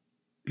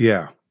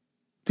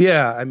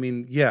 I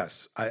mean,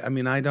 yes. I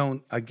mean, I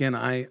don't. Again,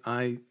 I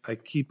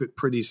keep it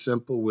pretty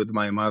simple with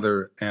my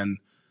mother, and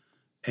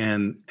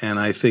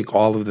I think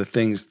all of the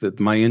things that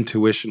my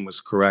intuition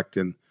was correct,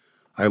 and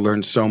I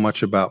learned so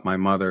much about my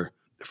mother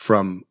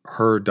from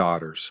her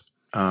daughters,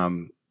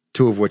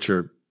 two of which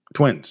are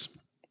twins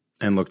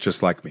and look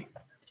just like me.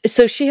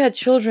 So she had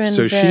children.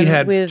 So she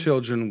had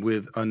children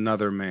with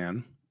another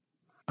man.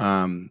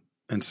 And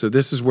so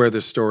this is where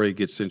the story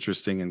gets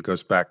interesting and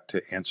goes back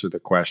to answer the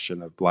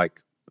question of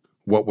like,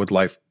 what would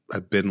life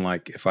have been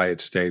like if I had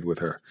stayed with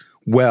her?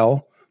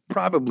 Well,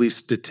 probably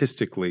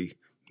statistically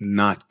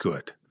not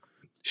good.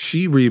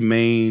 She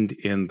remained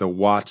in the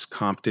Watts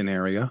Compton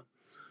area.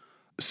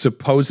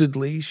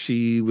 Supposedly,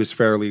 she was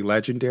fairly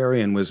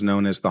legendary and was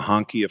known as the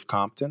Honky of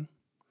Compton,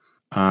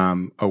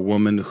 a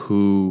woman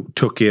who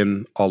took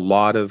in a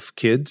lot of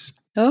kids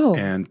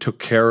and took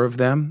care of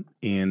them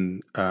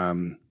in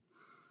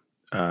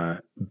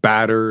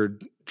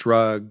battered,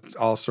 drugged,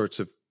 all sorts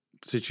of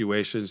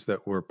situations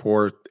that were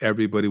poor.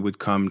 Everybody would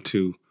come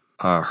to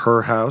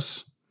her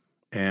house,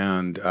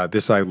 and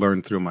this I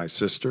learned through my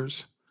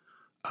sisters.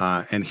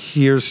 And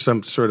here's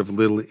some sort of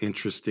little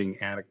interesting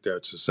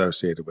anecdotes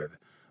associated with it.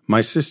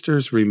 My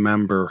sisters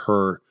remember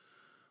her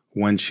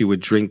when she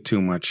would drink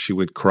too much, she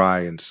would cry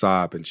and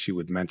sob, and she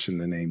would mention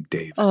the name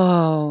David.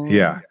 Oh,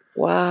 yeah.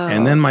 Wow.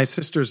 And then my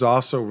sisters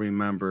also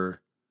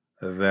remember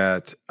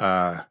that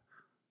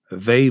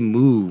they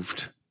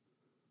moved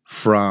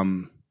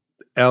from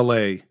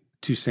L.A.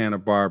 to Santa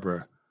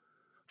Barbara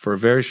for a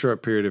very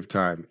short period of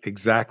time,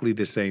 exactly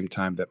the same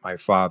time that my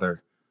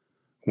father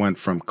went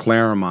from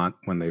Claremont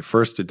when they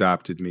first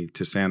adopted me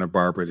to Santa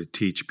Barbara to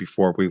teach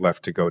before we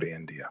left to go to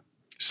India.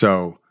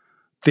 So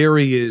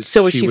theory is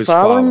she was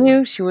following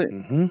you? She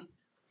would,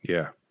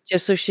 yeah.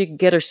 Just so she could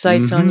get her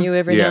sights on you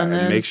every now and then?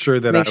 And make sure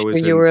that I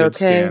was in good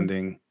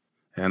standing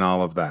and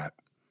all of that.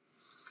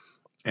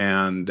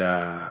 And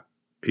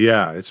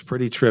it's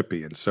pretty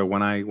trippy. And so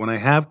when I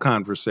have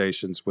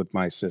conversations with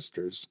my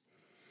sisters,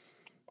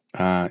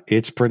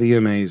 it's pretty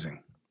amazing.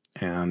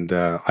 And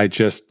I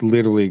just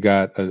literally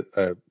got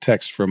a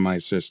text from my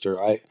sister.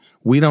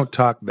 We don't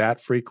talk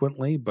that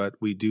frequently, but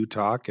we do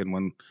talk. And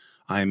when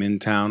I'm in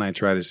town, I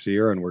try to see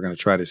her, and we're going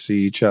to try to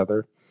see each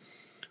other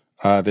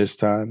this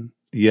time.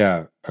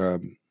 Yeah,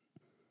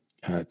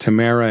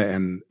 Tamara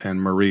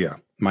and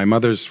Maria. My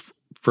mother's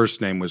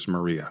first name was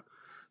Maria.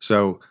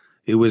 So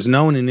it was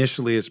known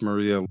initially as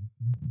Maria.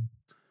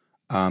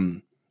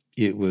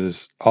 It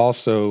was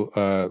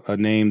also a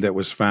name that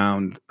was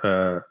found,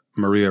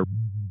 Maria,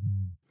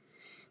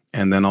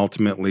 and then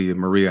ultimately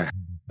Maria.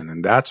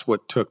 And that's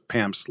what took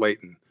Pam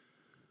Slayton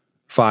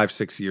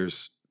 5-6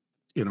 years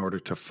in order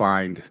to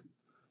find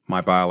my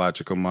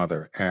biological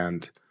mother.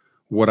 And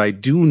what I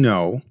do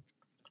know,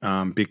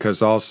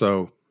 because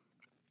also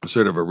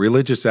sort of a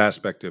religious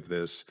aspect of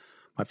this,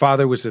 my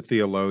father was a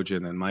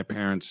theologian, and my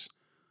parents,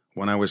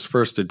 when I was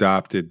first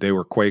adopted, they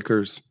were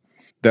Quakers.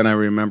 Then I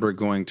remember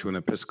going to an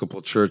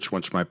Episcopal church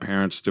once my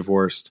parents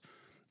divorced,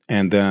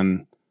 and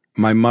then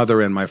my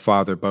mother and my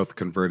father both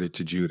converted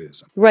to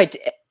Judaism. Right.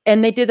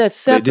 And they did that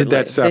separately. They did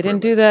that separately. They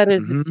didn't do that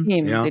as a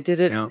team. Yeah, they did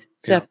it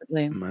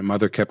separately. Yeah. My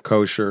mother kept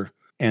kosher.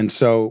 And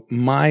so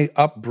my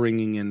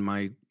upbringing in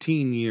my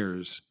teen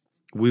years,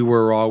 we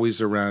were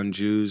always around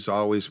Jews,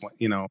 always,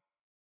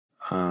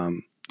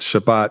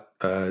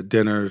 Shabbat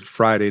dinner,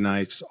 Friday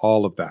nights,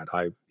 all of that.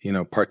 I,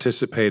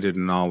 participated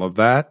in all of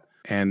that.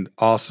 And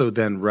also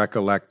then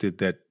recollected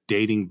that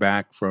dating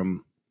back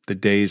from the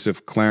days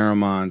of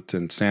Claremont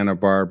and Santa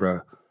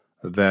Barbara,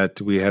 that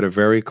we had a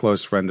very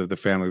close friend of the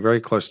family, very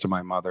close to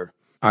my mother,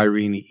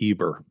 Irene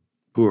Eber,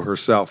 who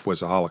herself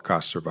was a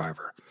Holocaust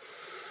survivor.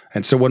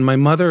 And so when my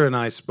mother and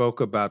I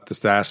spoke about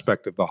this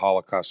aspect of the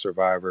Holocaust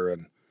survivor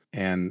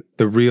and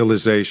the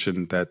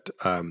realization that,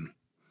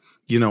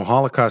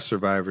 Holocaust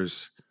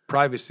survivors,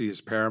 privacy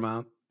is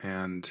paramount,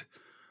 and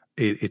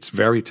it's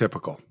very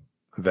typical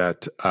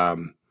that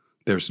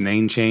there's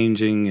name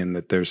changing and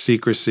that there's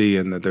secrecy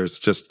and that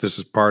this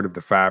is part of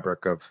the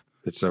fabric of,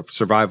 it's a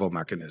survival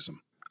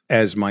mechanism.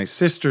 As my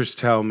sisters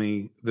tell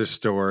me the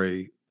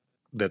story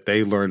that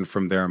they learned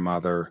from their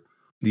mother,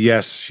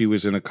 yes, she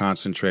was in a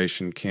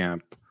concentration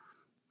camp.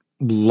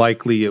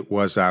 Likely it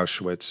was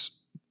Auschwitz.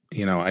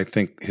 I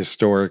think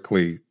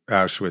historically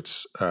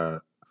Auschwitz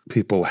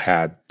people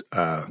had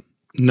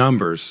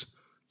numbers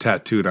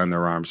tattooed on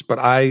their arms. But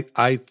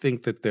I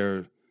think that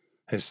there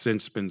has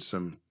since been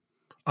some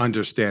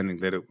understanding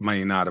that it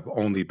may not have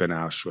only been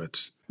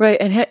Auschwitz. Right.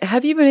 And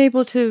have you been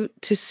able to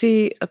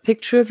see a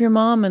picture of your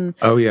mom? And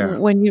oh yeah,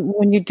 when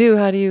you do,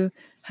 how do you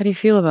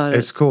feel about it?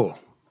 It's cool.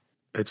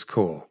 It's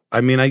cool.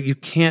 I mean, you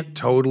can't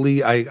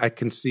totally. I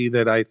can see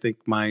that. I think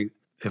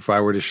if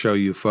I were to show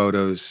you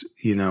photos,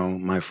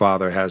 my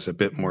father has a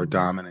bit more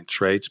dominant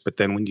traits. But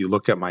then when you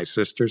look at my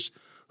sisters,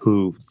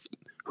 who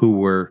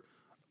were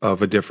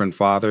of a different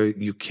father,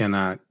 you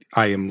cannot.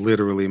 I am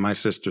literally, my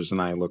sisters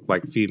and I look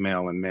like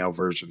female and male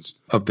versions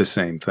of the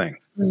same thing.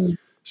 Mm.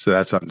 So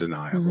that's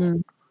undeniable.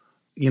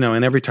 Mm-hmm.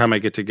 And every time I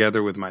get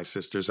together with my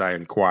sisters, I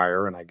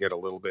inquire and I get a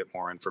little bit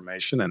more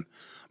information. And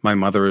my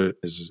mother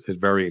is a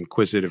very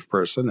inquisitive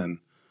person, and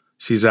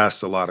she's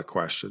asked a lot of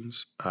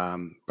questions.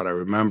 But I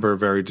remember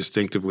very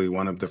distinctively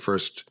one of the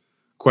first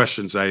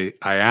questions I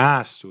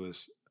asked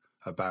was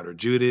about her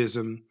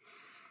Judaism.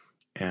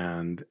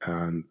 And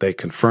they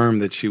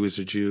confirmed that she was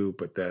a Jew,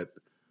 but that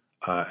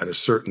at a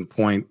certain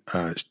point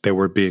they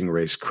were being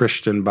raised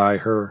Christian by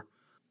her.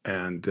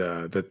 And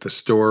that the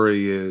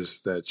story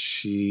is that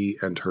she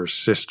and her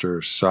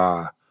sister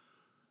saw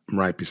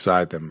right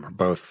beside them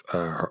both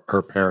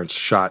her parents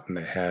shot in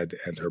the head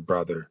and her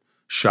brother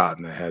shot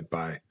in the head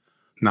by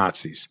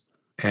Nazis,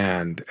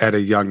 and at a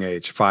young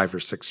age, 5 or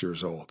 6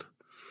 years old.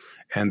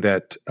 And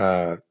that,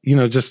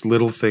 just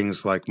little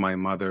things like my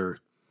mother,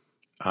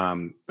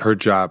 her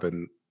job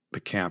in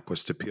the camp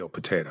was to peel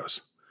potatoes.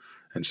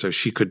 And so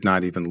she could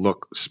not even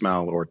look,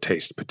 smell, or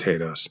taste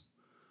potatoes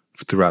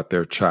throughout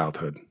their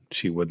childhood.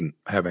 She wouldn't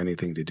have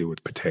anything to do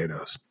with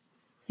potatoes.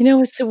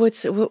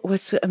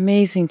 What's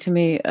amazing to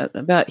me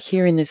about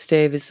hearing this,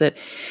 Dave, is that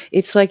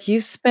it's like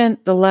you've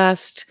spent the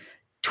last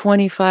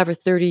 25 or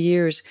 30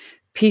 years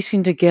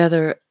piecing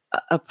together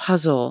a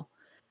puzzle,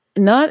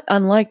 not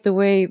unlike the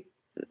way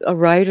a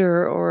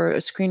writer or a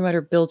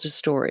screenwriter builds a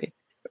story,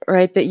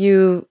 right? That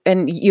you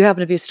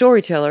happen to be a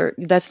storyteller.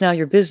 That's now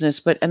your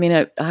business. But I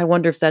mean, I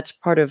wonder if that's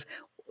part of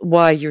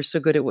why you're so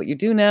good at what you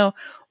do now,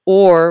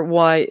 or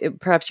why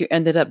perhaps you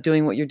ended up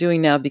doing what you're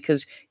doing now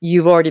because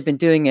you've already been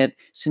doing it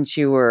since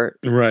you were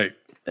right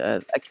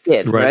a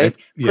kid, right?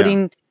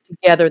 Putting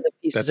together the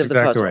pieces of the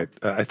puzzle. That's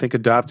exactly right. I think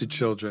adopted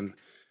children,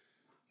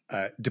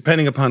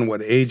 depending upon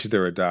what age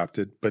they're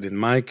adopted, but in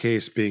my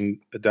case,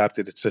 being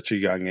adopted at such a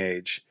young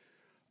age,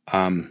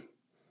 there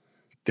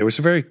was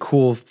a very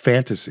cool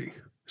fantasy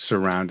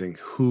surrounding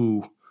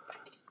who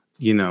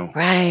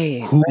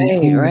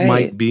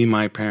might be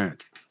my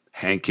parent.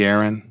 Hank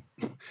Aaron,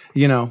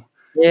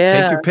 Yeah.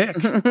 take your pick.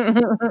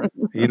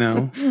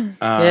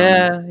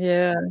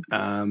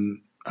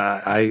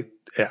 I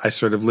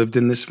sort of lived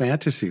in this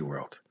fantasy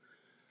world.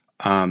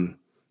 I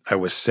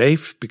was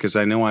safe because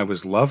I know I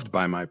was loved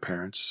by my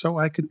parents, so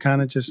I could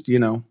kind of just,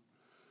 in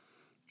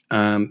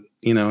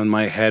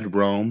my head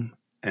roam,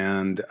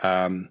 and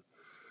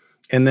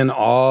then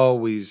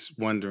always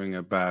wondering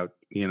about,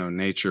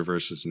 nature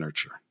versus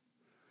nurture,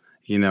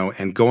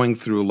 and going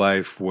through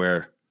life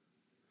where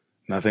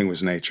nothing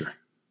was nature.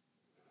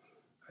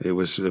 It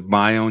was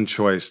my own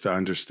choice to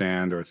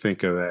understand or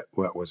think of that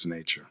what was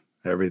nature.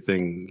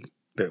 Everything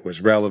that was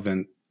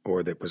relevant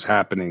or that was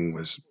happening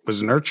was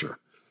nurture.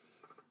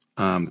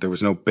 There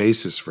was no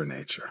basis for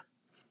nature.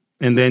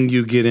 And then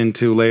you get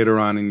into later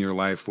on in your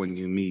life when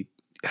you meet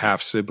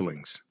half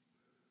siblings,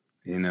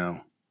 and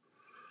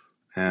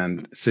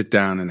sit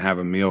down and have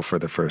a meal for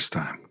the first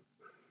time.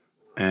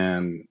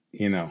 And,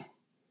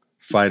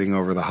 fighting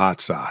over the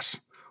hot sauce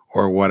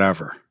or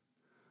whatever.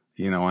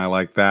 I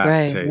like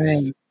that taste.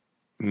 Right.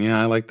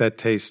 Yeah, I like that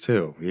taste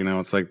too.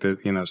 It's like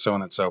so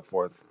on and so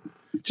forth.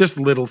 Just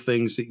little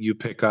things that you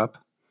pick up,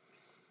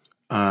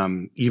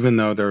 even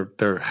though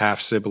they're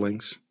half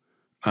siblings.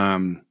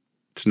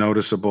 It's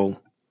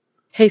noticeable.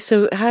 Hey,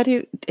 so how do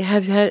you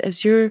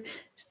has your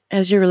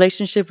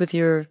relationship with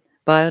your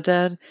bio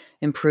dad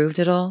improved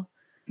at all?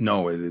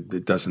 No,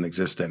 it doesn't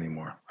exist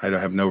anymore. I don't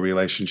have no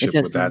relationship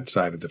with that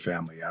side of the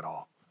family at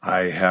all.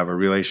 I have a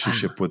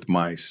relationship with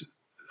my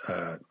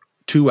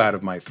 2 out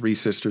of my 3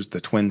 sisters,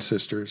 the twin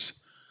sisters.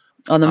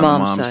 On the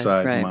mom's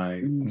side,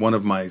 right. One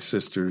of my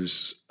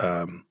sisters,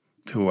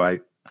 who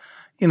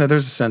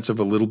there's a sense of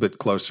a little bit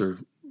closer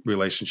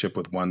relationship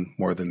with one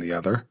more than the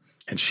other.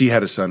 And she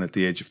had a son at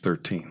the age of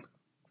 13.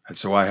 And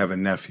so I have a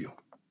nephew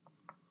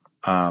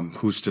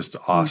who's just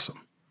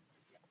awesome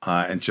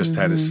and just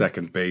had his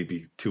second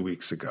baby 2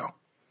 weeks ago.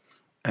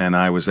 And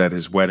I was at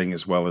his wedding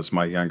as well as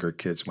my younger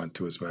kids went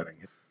to his wedding.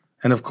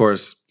 And of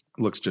course,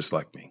 looks just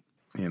like me.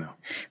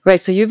 Right.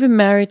 So you've been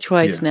married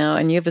twice now,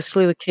 and you have a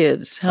slew of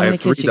kids. How many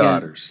kids you got? I have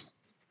 3 daughters.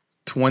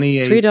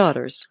 28. 3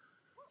 daughters.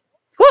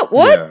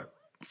 What? Yeah.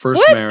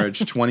 First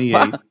marriage, 28.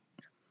 Wow.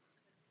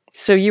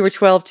 So you were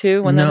 12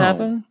 too when that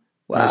happened?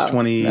 Wow. I was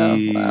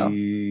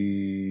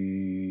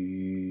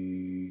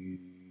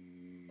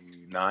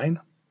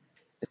 29.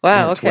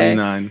 Wow. Okay.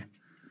 29.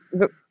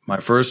 My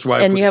first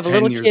wife was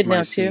 10 years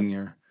my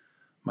senior.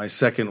 My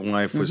second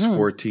wife was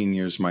 14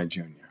 years my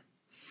junior.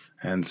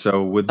 And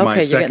so with Okay, my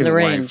you're getting second the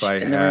wife, range. I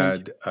Getting the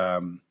range.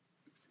 had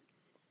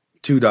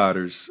 2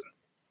 daughters.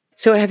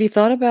 So have you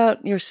thought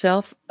about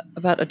yourself,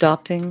 about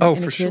adopting Oh,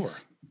 any for sure.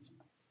 kids?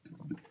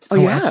 Oh,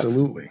 you have?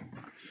 Absolutely.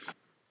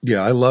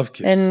 Yeah, I love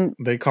kids. And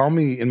They call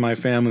me, in my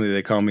family,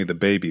 they call me the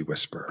baby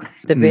whisperer.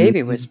 the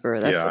baby whisperer.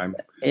 I'm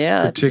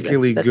Yeah,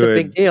 particularly that's good.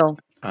 a big deal.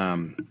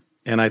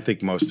 And I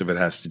think most of it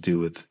has to do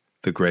with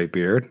the gray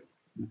beard.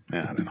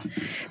 Yeah, I don't know.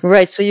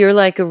 Right. So you're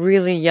like a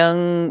really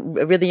young,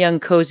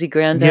 cozy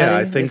granddaddy. Yeah,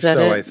 I think Is that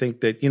so. it? I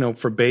think that,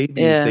 for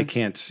babies, Yeah. they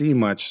can't see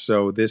much.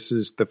 So this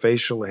is the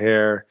facial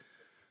hair,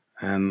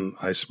 and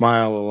I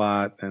smile a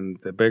lot, and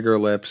the bigger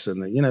lips,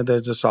 and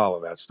there's just all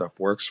of that stuff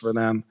works for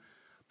them.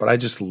 But I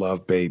just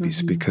love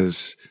babies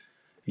because,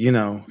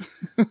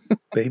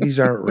 babies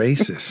aren't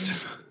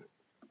racist.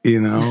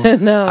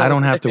 No. I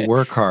don't have to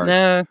work hard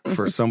No.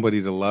 for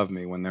somebody to love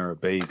me when they're a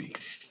baby.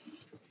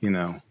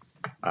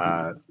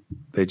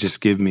 They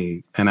just give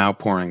me an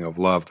outpouring of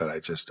love that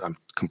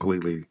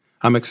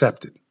I'm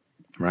accepted,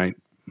 right?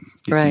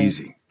 It's Right.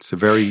 easy. It's a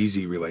very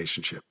easy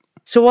relationship.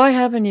 So why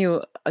haven't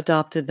you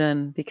adopted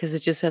then? Because it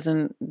just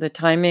hasn't, the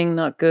timing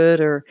not good,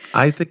 or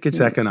I think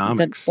it's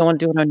economics. don't want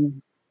to do it on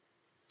you.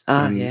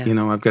 And,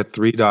 Yeah. I've got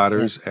 3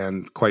 daughters,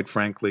 and quite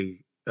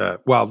frankly,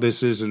 while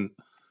this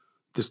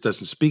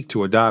doesn't speak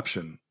to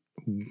adoption.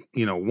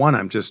 One,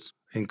 I'm just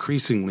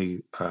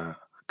increasingly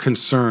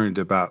concerned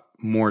about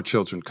more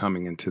children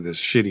coming into this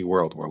shitty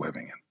world we're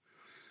living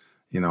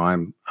in.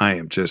 I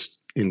am just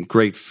in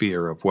great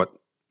fear of what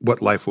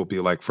life will be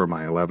like for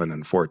my 11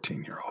 and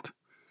 14-year-old.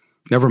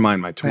 Never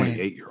mind my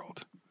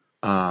 28-year-old.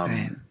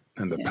 Right.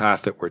 And the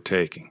path that we're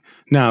taking.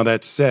 Now,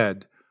 that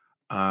said,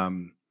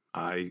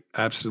 I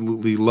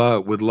absolutely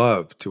would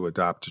love to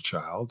adopt a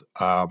child,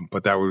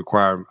 but that would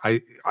require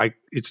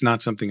it's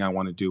not something I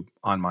want to do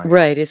on my own.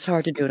 Right. It's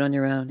hard to do it on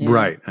your own. Yeah.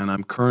 Right. And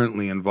I'm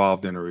currently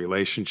involved in a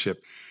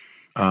relationship.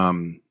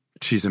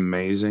 She's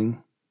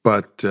amazing,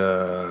 but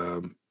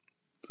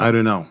I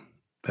don't know.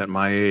 At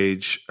my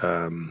age,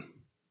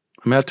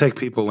 I take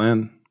people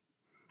in.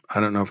 I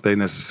don't know if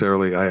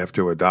I have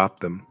to adopt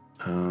them.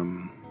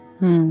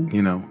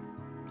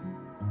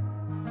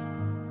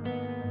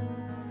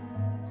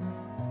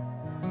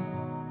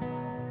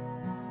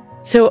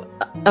 So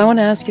I want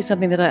to ask you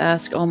something that I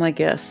ask all my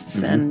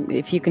guests, and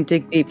if you can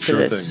dig deep for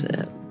Sure this.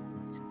 thing.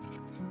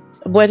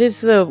 What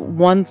is the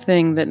one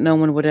thing that no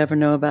one would ever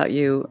know about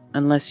you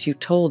unless you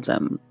told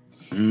them?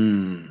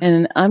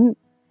 And I'm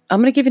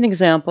going to give you an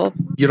example.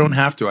 You don't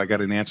have to. I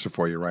got an answer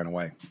for you right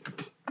away.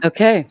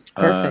 Okay,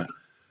 perfect.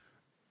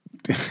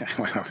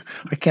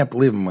 I can't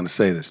believe I'm going to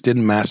say this.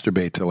 Didn't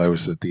masturbate till I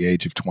was at the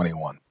age of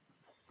 21.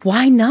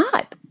 Why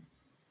not?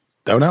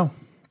 Don't know.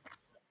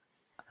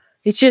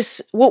 It's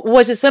just,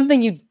 was it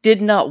something you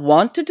did not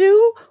want to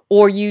do,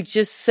 or you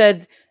just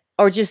said,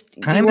 or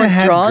just Kind you of weren't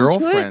had drawn to it?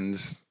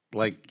 girlfriends,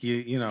 like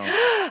you know.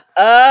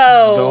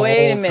 Oh, the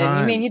wait a whole minute!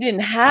 time. You mean you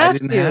didn't have I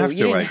didn't to? have to.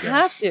 You didn't I have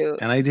guess. to.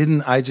 And I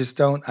didn't. I just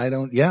don't. I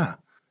don't. Yeah.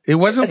 It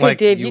wasn't Okay, like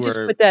Dave, you you just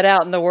were. put that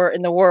out in the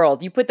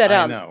world. You put that I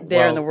out know.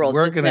 there in Well, the world.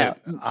 We're just gonna.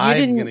 now.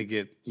 I'm gonna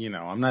get.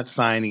 I'm not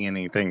signing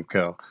anything.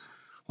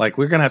 Like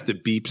we're gonna have to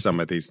beep some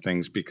of these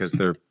things because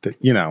they're.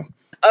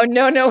 Oh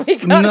no! We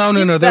got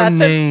No. They're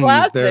names.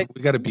 Plastic.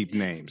 We got to beep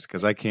names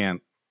because I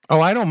can't.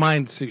 Oh, I don't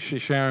mind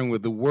sharing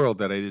with the world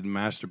that I didn't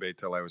masturbate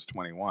till I was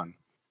 21.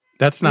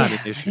 That's not an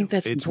issue. I think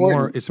that's it's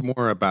important.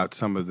 more about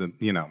some of the,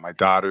 my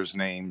daughter's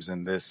names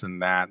and this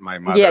and that. My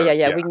mother.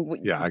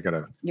 Yeah. I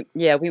gotta.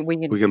 Yeah, we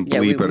can. We can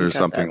bleep it or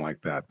something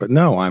like that. But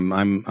no, I'm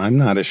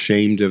not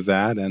ashamed of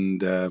that,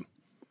 and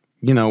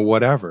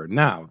whatever.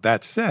 Now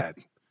that said,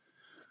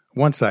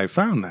 once I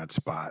found that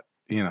spot,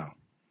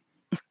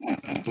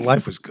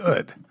 life was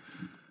good.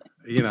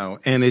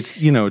 And it's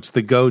it's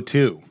the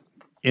go-to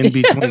in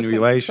between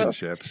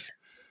relationships.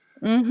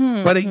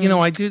 Mm-hmm, But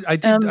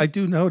I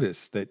do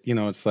notice that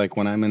it's like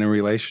when I'm in a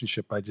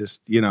relationship, I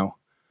just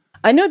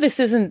I know this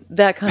isn't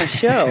that kind of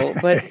show,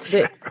 but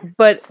Exactly.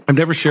 but I've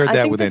never shared I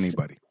that think with that's-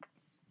 anybody.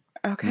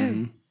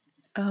 okay.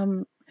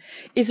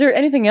 Is there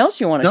anything else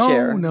you want to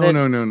share?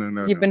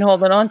 No. You've been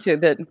holding on to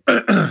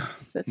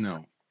that's,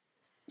 No.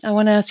 I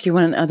want to ask you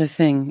one other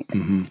thing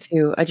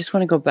too. I just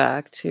want to go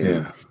back to.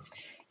 Yeah.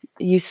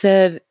 You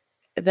said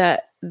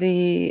that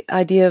the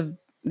idea of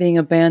being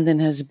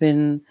abandoned has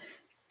been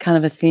kind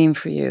of a theme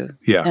for you.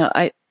 Yeah.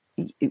 Now,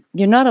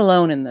 you're not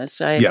alone in this.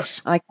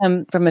 Yes. I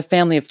come from a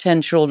family of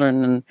 10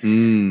 children,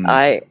 and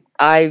I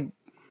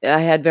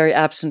had very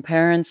absent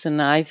parents, and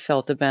I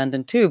felt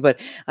abandoned too. But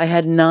I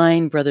had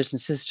 9 brothers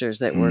and sisters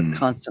that were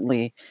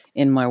constantly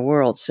in my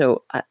world.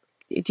 So,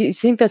 do you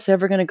think that's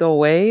ever going to go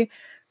away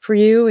for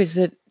you? Is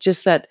it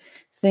just that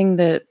thing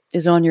that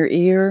is on your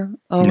ear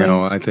always?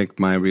 No, I think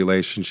my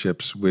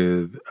relationships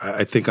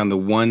I think on the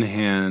one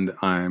hand,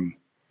 I'm,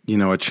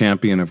 a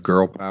champion of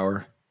girl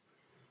power.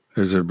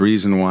 There's a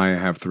reason why I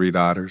have 3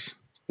 daughters.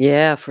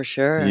 Yeah, for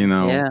sure.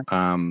 Yeah.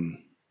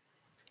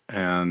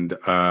 And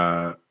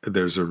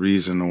there's a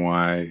reason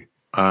why,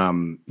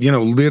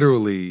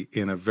 literally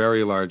in a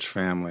very large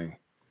family,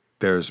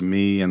 there's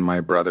me and my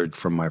brother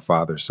from my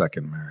father's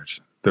second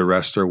marriage. The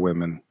rest are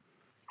women.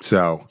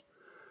 So,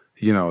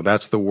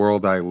 that's the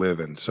world I live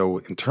in. So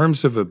in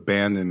terms of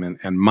abandonment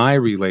and my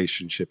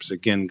relationships,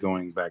 again,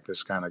 going back,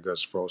 this kind of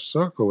goes full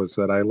circle, is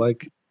that I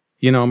like,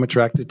 I'm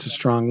attracted to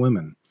strong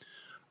women.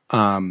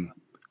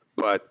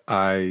 But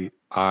I,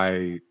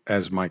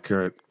 as my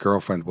current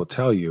girlfriend will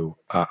tell you,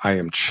 I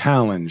am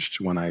challenged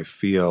when I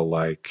feel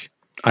like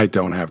I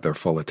don't have their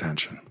full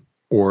attention,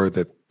 or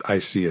that I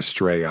see a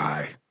stray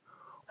eye,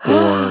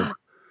 or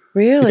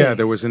really? Yeah,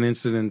 there was an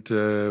incident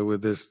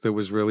with this that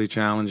was really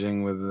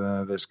challenging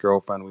with this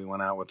girlfriend. We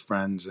went out with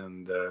friends,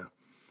 and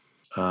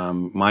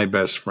my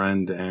best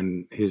friend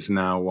and his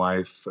now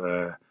wife,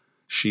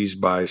 she's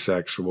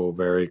bisexual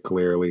very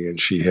clearly, and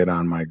she hit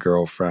on my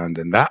girlfriend,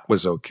 and that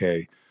was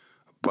okay.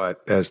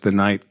 But as the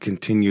night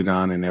continued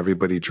on and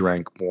everybody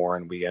drank more,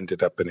 and we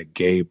ended up in a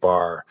gay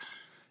bar,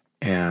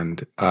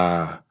 and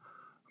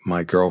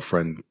my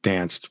girlfriend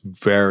danced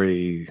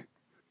very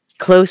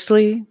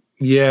closely,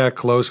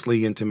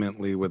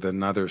 intimately with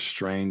another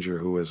stranger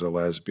who was a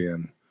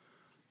lesbian,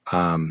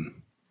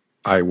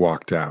 I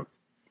walked out.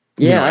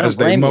 Yeah, as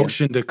they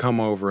motioned to come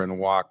over and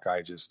walk,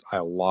 I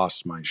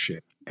lost my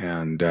shit.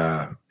 And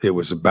it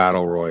was a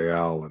battle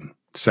royale and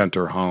sent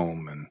her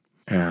home.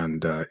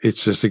 And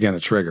it's just, again, a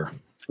trigger.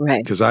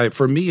 Right. Because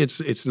for me,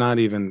 it's not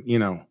even,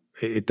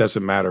 it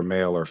doesn't matter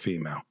male or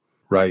female,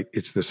 right?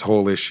 It's this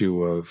whole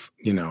issue of,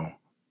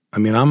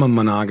 I'm a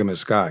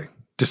monogamous guy,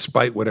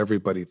 despite what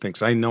everybody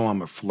thinks. I know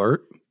I'm a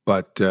flirt,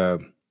 but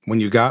when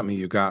you got me,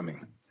 you got me.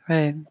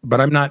 Right.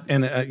 But I'm not,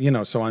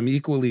 and so I'm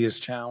equally as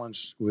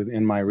challenged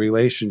within my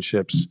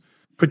relationships.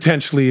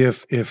 Potentially,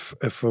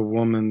 if a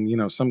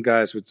woman, some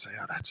guys would say,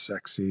 "Oh, that's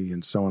sexy,"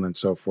 and so on and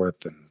so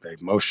forth, and they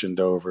motioned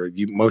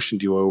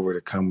you over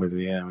to come with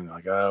me, and I'm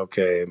like, "Oh,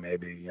 okay,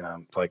 maybe,"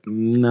 it's like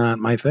not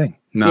my thing,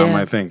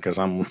 because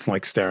I'm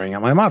like staring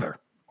at my mother,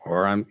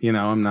 or I'm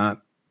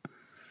not.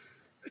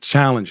 It's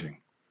challenging.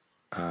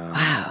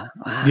 Wow.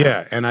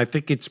 Yeah, and I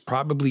think it's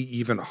probably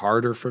even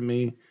harder for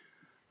me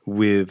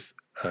with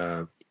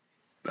a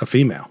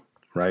female,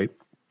 right?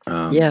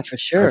 Yeah, for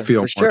sure. I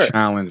feel more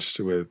challenged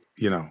with,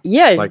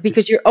 Yeah,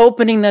 because you're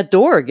opening that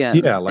door again.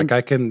 Yeah, like I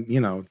can,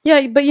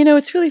 Yeah, but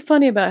it's really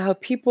funny about how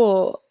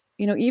people,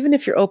 even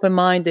if you're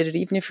open-minded,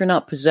 even if you're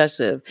not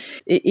possessive,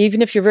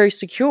 even if you're very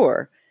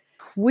secure,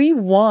 we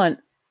want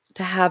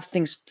to have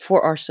things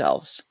for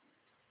ourselves.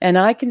 And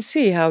I can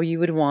see how you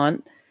would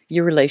want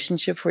your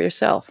relationship for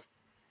yourself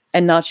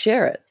and not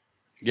share it.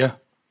 Yeah.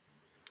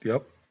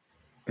 Yep.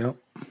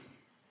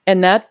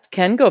 And that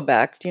can go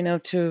back,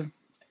 to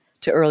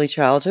early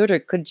childhood, or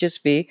it could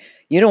just be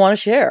you don't want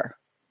to share.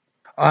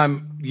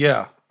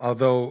 Yeah.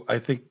 Although I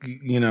think,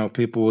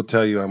 people will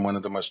tell you I'm one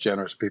of the most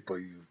generous people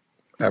you've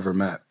ever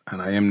met.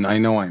 And I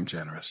know I'm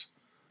generous.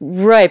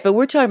 Right. But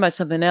we're talking about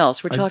something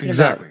else. We're talking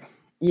exactly. about.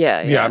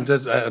 Yeah.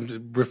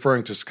 I'm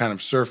referring to kind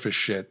of surface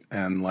shit,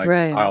 and like,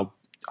 right.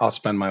 I'll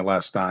spend my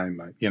last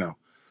dime, I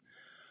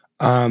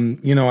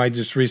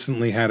just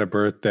recently had a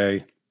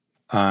birthday,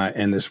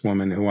 and this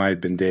woman who I had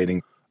been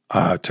dating,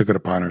 took it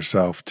upon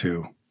herself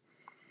to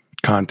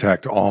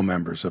contact all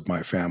members of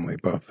my family,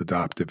 both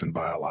adoptive and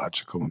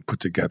biological, and put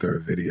together a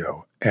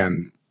video.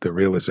 And the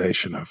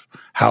realization of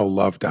how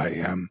loved I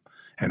am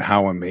and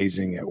how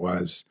amazing it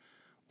was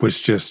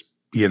just,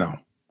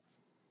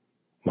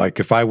 like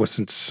if I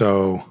wasn't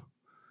so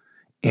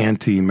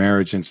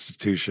anti-marriage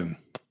institution,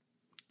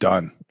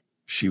 done.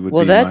 She would be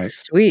Well, that's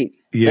sweet.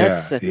 Yeah,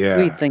 that's a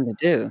sweet thing to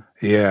do.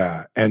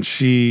 Yeah, and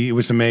it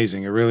was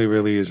amazing. It really,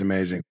 really is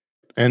amazing.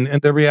 And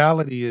the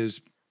reality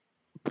is,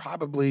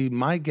 probably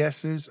my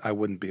guess is I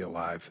wouldn't be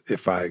alive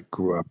if I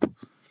grew up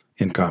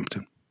in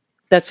Compton.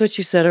 That's what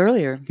you said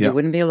earlier. Yep. You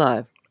wouldn't be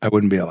alive. I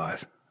wouldn't be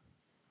alive.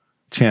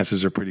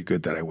 Chances are pretty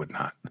good that I would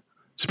not,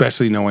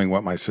 especially knowing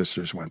what my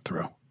sisters went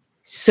through.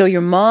 So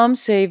your mom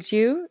saved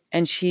you,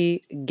 and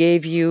she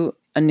gave you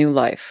a new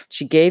life.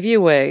 She gave you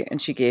away,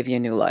 and she gave you a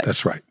new life.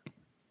 That's right.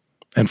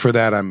 And for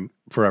that, I'm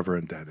forever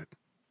indebted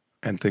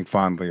and think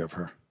fondly of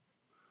her.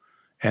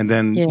 And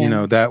then,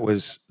 that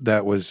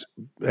was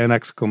an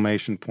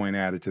exclamation point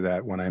added to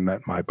that when I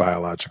met my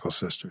biological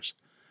sisters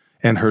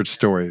and heard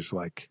stories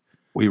like,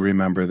 we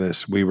remember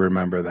this, we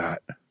remember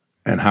that,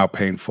 and how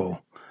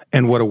painful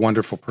and what a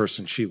wonderful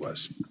person she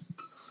was.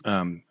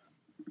 I'm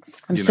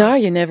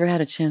sorry you never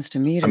had a chance to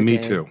meet her. Me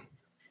Dave. too.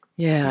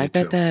 Yeah, I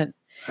bet that.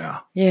 Yeah.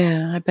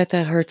 Yeah, I bet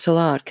that hurts a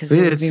lot because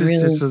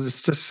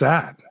it's just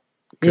sad.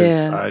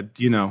 Because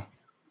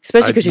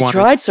especially because you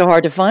tried so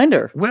hard to find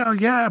her. Well,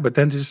 yeah, but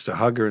then just to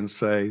hug her and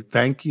say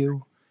thank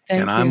you,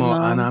 and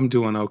I'm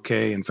doing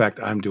okay. In fact,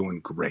 I'm doing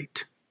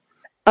great.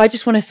 I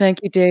just want to thank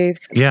you, Dave.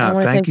 Yeah,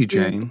 thank you,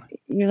 Jane.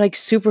 You're like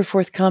super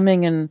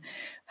forthcoming, and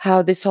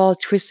how this all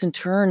twists and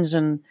turns,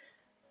 and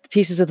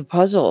pieces of the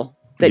puzzle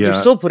that you're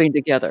still putting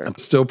together. I'm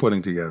still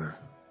putting together.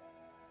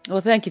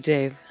 Well, thank you,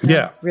 Dave.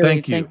 Yeah,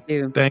 really, thank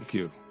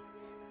you.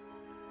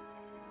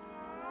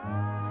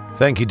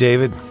 Thank you,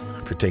 David,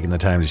 for taking the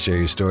time to share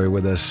your story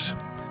with us.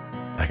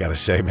 I gotta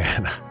say,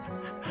 man,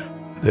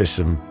 there's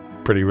some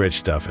pretty rich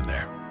stuff in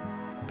there.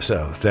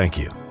 So thank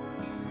you.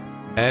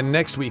 And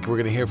next week, we're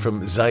going to hear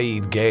from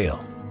Zaid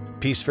Gale.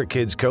 Peace for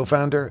Kids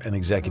co-founder and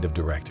executive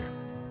director.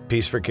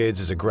 Peace for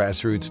Kids is a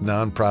grassroots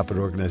nonprofit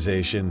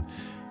organization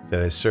that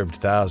has served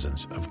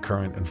thousands of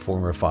current and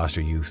former foster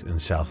youth in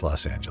South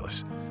Los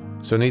Angeles.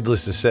 So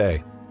needless to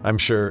say, I'm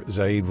sure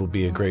Zaid will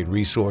be a great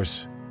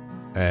resource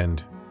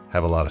and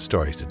have a lot of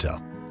stories to tell.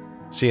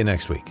 See you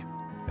next week,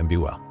 and be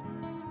well.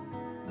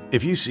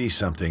 If you see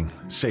something,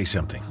 say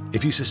something.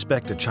 If you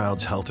suspect a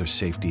child's health or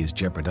safety is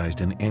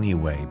jeopardized in any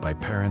way by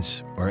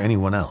parents or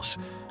anyone else,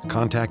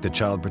 contact the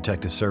Child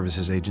Protective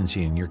Services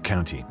Agency in your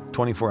county.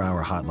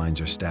 24-hour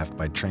hotlines are staffed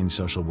by trained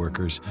social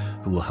workers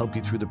who will help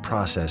you through the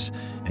process,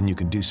 and you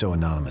can do so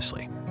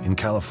anonymously. In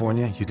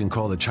California, you can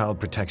call the Child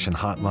Protection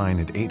Hotline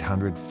at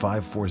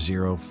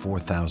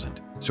 800-540-4000.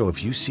 So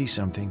if you see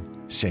something,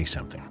 say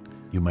something.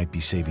 You might be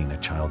saving a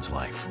child's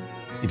life.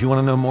 If you want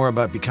to know more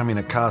about becoming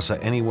a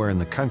CASA anywhere in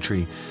the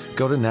country,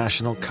 go to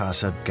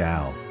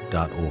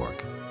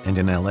nationalcasagal.org, and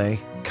in LA,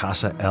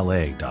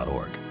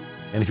 casala.org.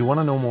 And if you want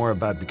to know more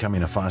about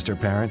becoming a foster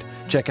parent,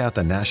 check out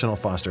the National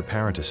Foster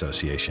Parent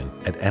Association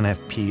at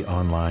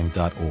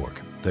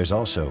nfponline.org. There's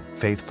also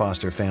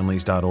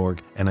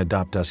faithfosterfamilies.org and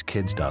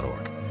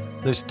adoptuskids.org.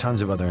 There's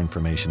tons of other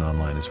information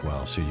online as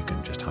well, so you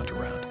can just hunt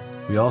around.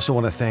 We also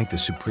want to thank the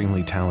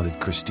supremely talented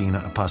Christina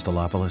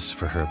Apostolopoulos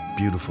for her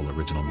beautiful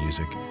original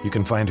music. You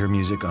can find her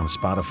music on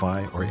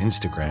Spotify or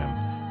Instagram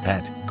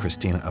at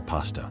Christina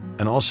Aposto.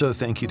 And also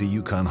thank you to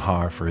Yukon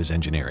Har for his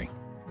engineering.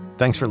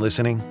 Thanks for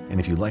listening, and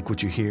if you like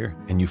what you hear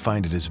and you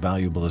find it as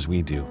valuable as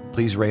we do,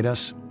 please rate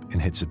us and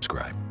hit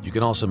subscribe. You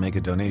can also make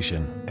a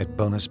donation at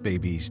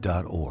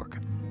bonusbabies.org.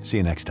 See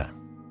you next time.